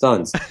and the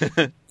stunts.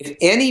 If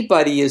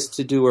anybody is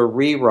to do a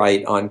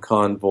rewrite on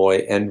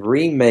Convoy and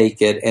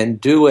remake it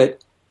and do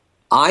it,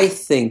 I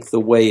think the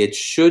way it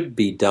should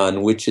be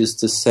done, which is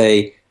to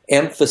say,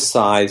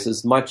 emphasize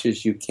as much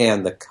as you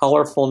can the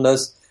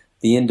colorfulness,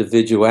 the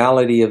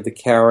individuality of the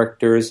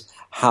characters,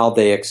 how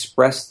they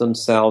express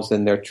themselves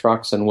in their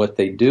trucks and what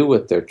they do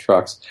with their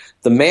trucks.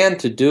 The man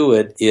to do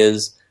it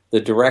is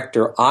the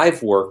director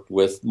I've worked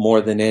with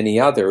more than any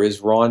other,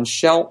 is Ron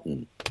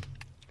Shelton.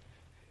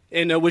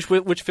 And which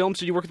films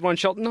did you work with Ron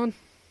Shelton on?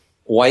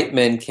 White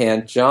Men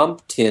Can't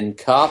Jump, Tin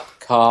Cup,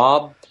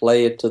 Cobb,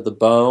 Play It to the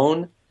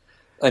Bone.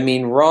 I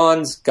mean,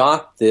 Ron's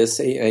got this.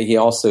 He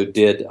also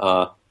did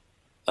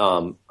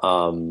Bull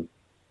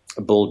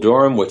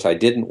Durham, which I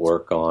didn't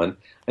work on.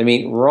 I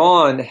mean,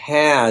 Ron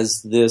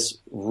has this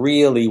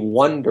really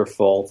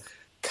wonderful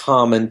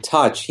common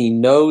touch. He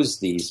knows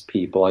these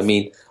people. I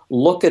mean,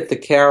 look at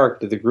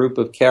the group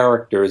of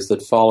characters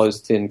that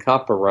follows Tin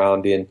Cup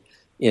around in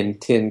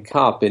Tin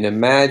Cup, and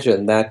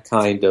imagine that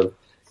kind of,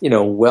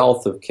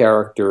 wealth of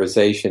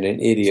characterization and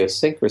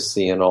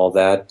idiosyncrasy and all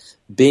that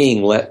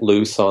being let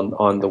loose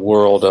on the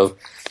world of,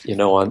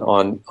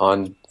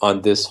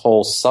 on this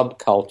whole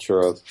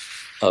subculture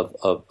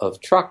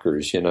of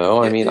truckers,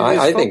 I mean,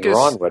 I think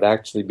Ron would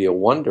actually be a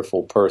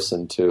wonderful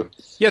person to...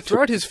 Yeah,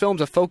 throughout his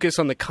films, a focus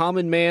on the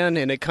common man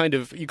and a kind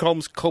of, you call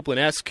him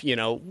Copeland-esque,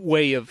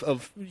 way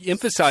of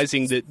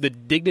emphasizing the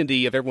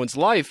dignity of everyone's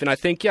life. And I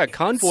think,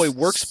 Convoy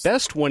works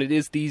best when it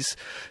is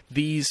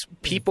these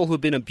people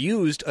who've been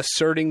abused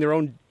asserting their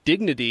own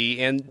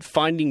dignity and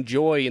finding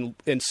joy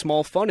and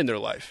small fun in their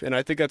life. And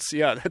I think that's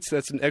an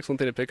excellent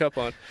thing to pick up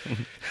on.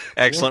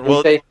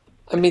 Excellent.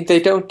 They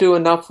don't do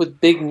enough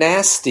with Big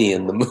Nasty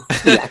in the movie.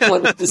 I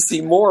wanted to see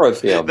more of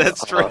him.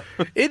 That's true.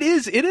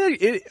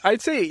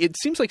 I'd say it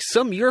seems like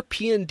some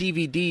European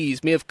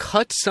DVDs may have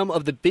cut some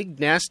of the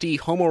Big Nasty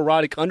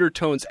homoerotic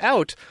undertones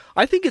out.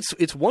 I think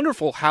it's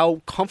wonderful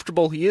how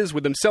comfortable he is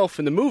with himself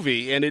in the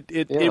movie, and it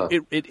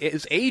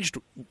is aged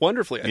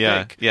wonderfully, I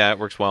think. Yeah, it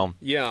works well.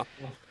 Yeah.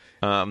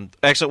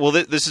 Excellent. Well,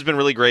 this has been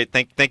really great.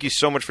 Thank you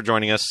so much for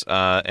joining us.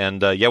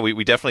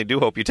 We definitely do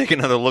hope you take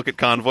another look at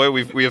Convoy.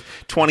 We have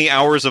 20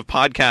 hours of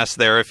podcasts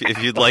there if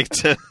you'd like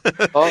to.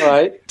 All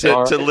right.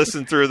 To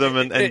listen through them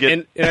and get.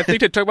 And I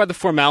think to talk about the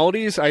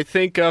formalities, I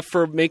think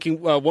for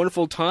making a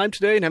wonderful time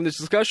today and having this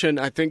discussion,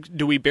 I think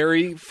do we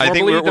bury? I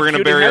think we're going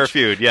to bury our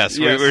feud. Yes.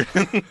 Well,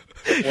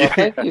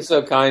 thank you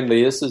so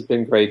kindly. This has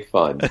been great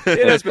fun.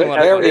 It has been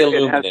very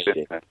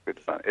illuminating. It has been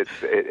fun.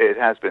 It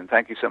has been.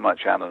 Thank you so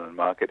much, Alan and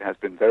Mark. It has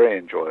been very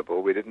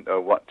enjoyable. We didn't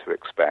know what to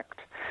expect.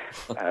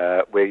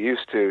 We're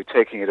used to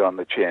taking it on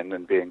the chin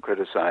and being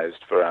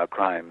criticized for our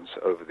crimes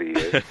over the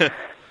years.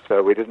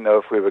 So we didn't know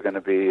if we were going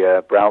to be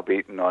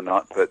browbeaten or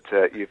not, but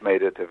you've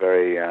made it a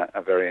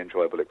very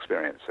enjoyable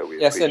experience. So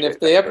we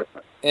appreciate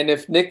and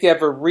if Nick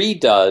ever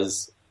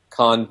redoes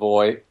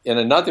Convoy in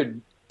another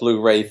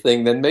Blu-ray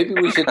thing, then maybe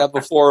we should have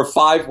a 4 or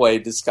 5-way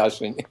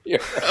discussion here.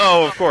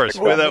 Oh, of course.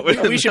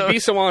 We should be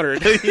so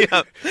honored.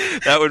 Yeah,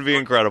 that would be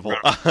incredible.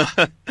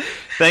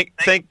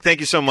 Thank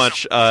you so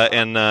much,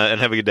 and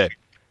have a good day.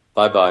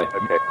 Bye-bye.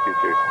 Okay, you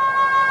too.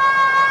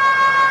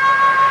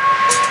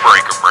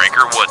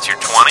 Breaker, what's your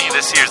 20?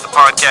 This here's the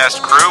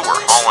podcast crew.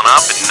 We're hauling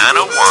up at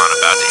 9:01,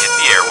 about to hit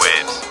the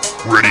airwaves.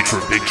 Ready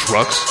for big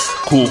trucks,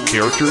 cool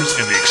characters,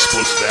 and the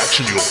explosive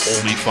action you'll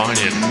only find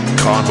in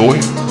Convoy?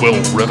 Well,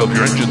 rev up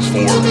your engines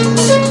for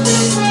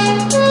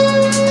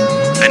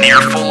An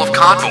Earful of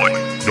Convoy,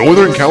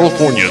 Northern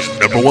California's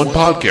 #1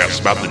 podcast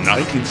about the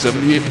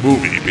 1978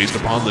 movie based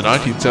upon the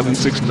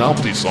 1976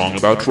 novelty song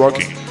about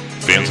trucking.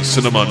 Fans of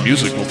cinema and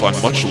music will find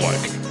much to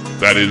like.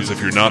 That is, if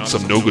you're not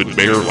some no-good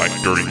bear like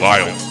Dirty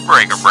Lyle.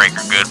 Breaker,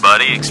 good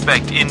buddy.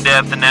 Expect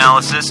in-depth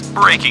analysis,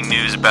 breaking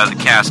news about the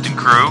cast and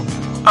crew,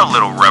 a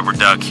little rubber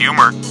duck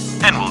humor,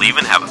 and we'll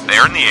even have a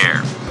bear in the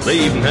air. They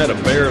even had a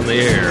bear in the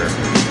air.